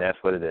what it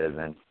is.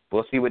 And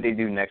we'll see what they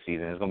do next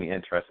season. It's gonna be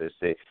interesting to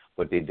see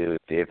what they do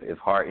if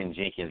Hart and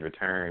Jenkins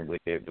return,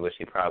 which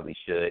they probably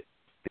should.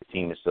 The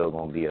team is still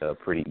gonna be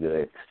pretty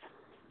good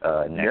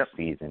next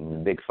season. The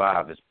Big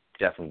Five is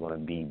definitely going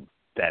to be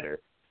better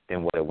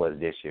than what it was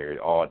this year.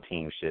 All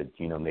teams should,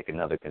 make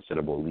another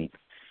considerable leap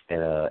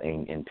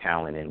in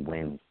talent and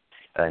win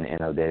and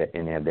of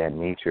that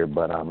nature.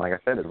 But like I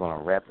said, it's going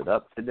to wrap it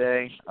up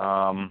today.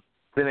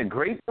 It's been a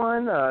great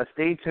one.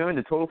 Stay tuned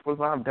to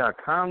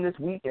TotalSportsLive.com this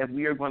week as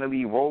we are going to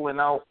be rolling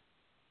out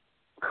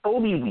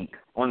Kobe Week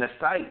on the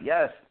site.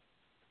 Yes,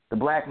 the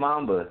Black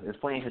Mamba is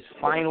playing his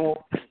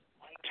final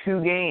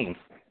 2 games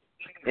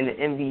in the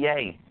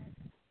NBA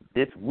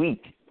this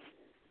week.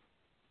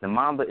 The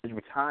Mamba is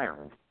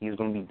retiring. He's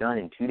going to be done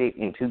in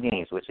 2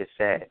 games, which is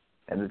sad.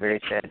 That is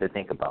very sad to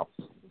think about.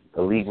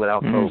 A league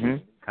without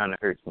Kobe kind of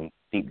hurts me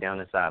deep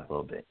down inside a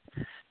little bit.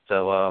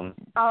 So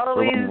I'll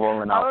always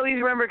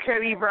remember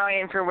Kobe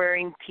Bryant for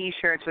wearing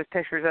T-shirts with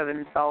pictures of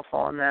himself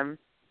on them.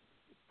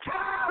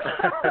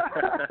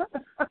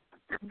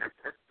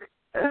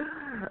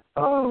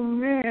 Oh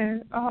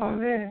man.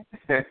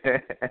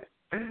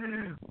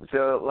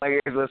 So, like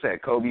I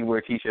said, Kobe wore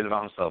a T-shirt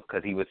about himself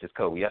because he was just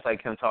Kobe. That's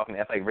like him talking.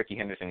 That's like Ricky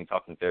Henderson. He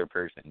talking third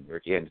person.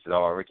 Ricky Henderson,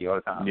 Ricky all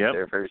the time.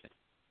 Third person.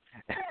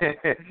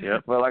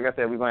 Well, like I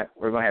said, we're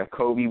gonna have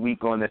Kobe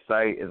Week on the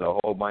site. There's a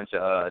whole bunch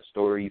of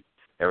stories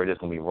that we're just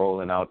gonna be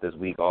rolling out this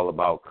week, all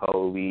about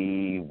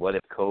Kobe. What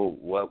his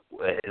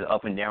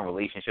up and down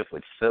relationship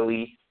with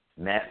Philly.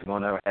 Matt's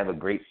gonna have a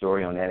great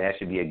story on that. That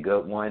should be a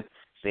good one.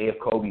 Say if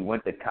Kobe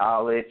went to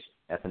college.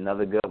 That's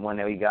another good one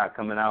that we got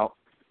coming out.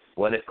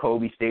 What if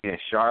Kobe stayed in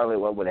Charlotte?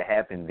 What would have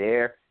happened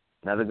there?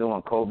 Another good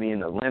one, Kobe in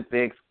the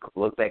Olympics.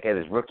 Look back at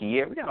his rookie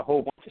year. We got a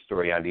whole bunch of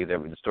story ideas there,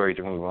 but the stories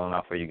are going to be rolling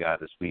out for you guys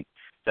this week.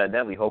 So I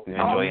definitely hope you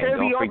enjoy it.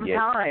 Don't forget.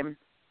 Time.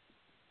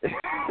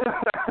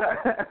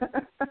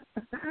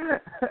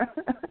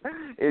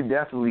 It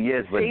definitely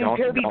is, but same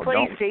Kobe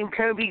place, same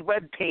Kobe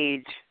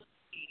webpage.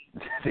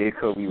 Same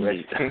Kobe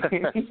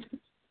webpage.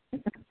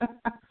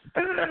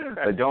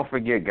 But don't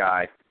forget,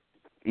 guys.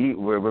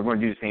 We're going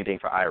to do the same thing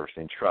for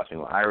Iverson. Trust me.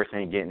 When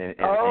Iverson getting in,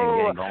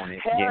 getting going,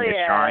 getting his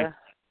shine.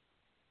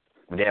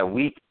 That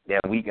week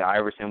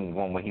Iverson,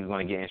 when he's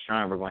going to get in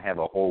shine, we're going to have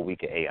a whole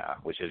week of AI,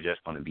 which is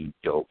just going to be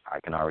dope.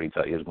 I can already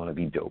tell you it's going to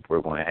be dope.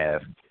 We're going to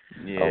have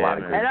a lot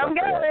of great stuff.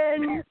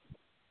 And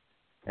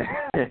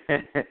I'm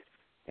going.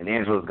 And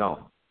Angela's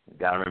going.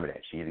 Got to remember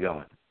that. She's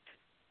going.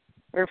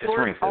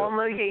 Report on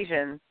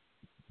location.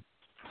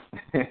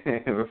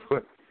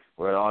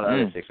 Where all the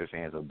other Sixers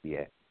fans will be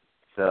at.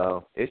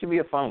 So it should be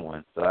a fun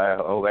one. So I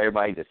hope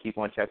everybody just keep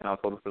on checking out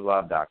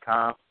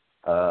TotalSportsLive.com.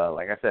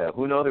 Like I said,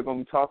 who knows what they're going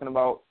to be talking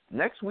about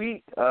next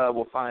week?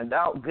 We'll find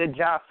out. Good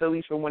job,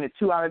 Phillies, for winning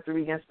 2 out of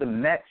 3 against the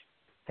Mets,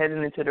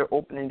 heading into their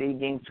opening day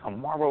game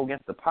tomorrow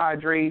against the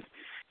Padres.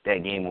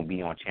 That game will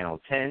be on Channel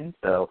 10,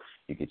 so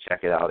you can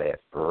check it out at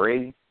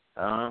 3.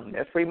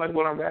 That's pretty much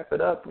going to wrap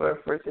it up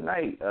for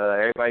tonight.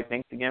 Everybody,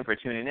 thanks again for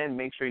tuning in.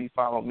 Make sure you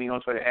follow me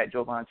on Twitter at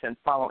Jovan10.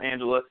 Follow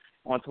Angela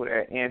on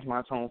Twitter at Ange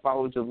Montone.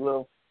 Follow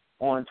Jalil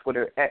on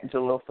Twitter at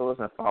Jalil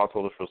Phillips, and follow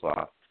Total Sports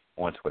Live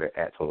on Twitter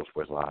at Total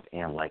Sports Live,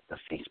 and like the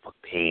Facebook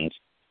page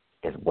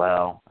as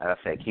well. As I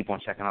said, keep on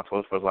checking out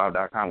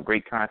TotalSportsLive.com.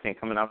 Great content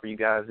coming out for you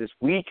guys this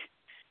week.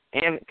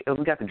 And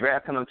we got the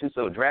draft coming up, too.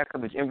 So draft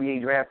coverage,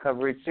 NBA draft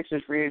coverage,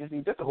 Sixers free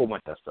agency, just a whole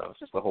bunch of stuff. It's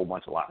just a whole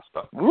bunch, a lot of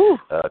stuff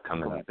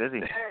coming up.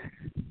 Busy.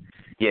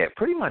 Yeah,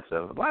 pretty much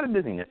so. A lot of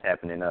busyness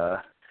happening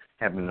on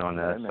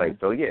the site.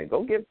 So, yeah,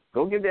 go give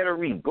that a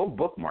read. Go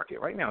bookmark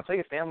it right now. Tell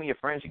your family, your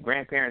friends, your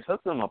grandparents,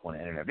 hook them up on the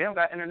Internet. If they don't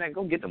got Internet,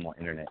 go get them on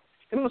Internet.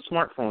 Give them a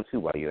smartphone, too,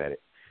 while you're at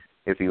it.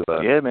 If you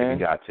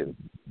got to.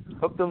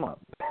 Hook them up.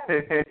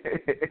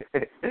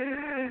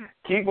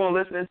 Keep on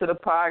listening to the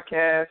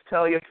podcast.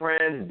 Tell your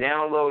friends.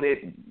 Download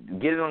it.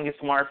 Get it on your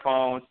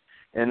smartphones.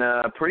 And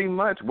pretty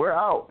much, we're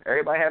out.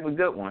 Everybody have a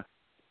good one.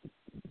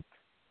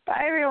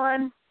 Bye,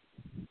 everyone.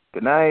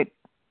 Good night.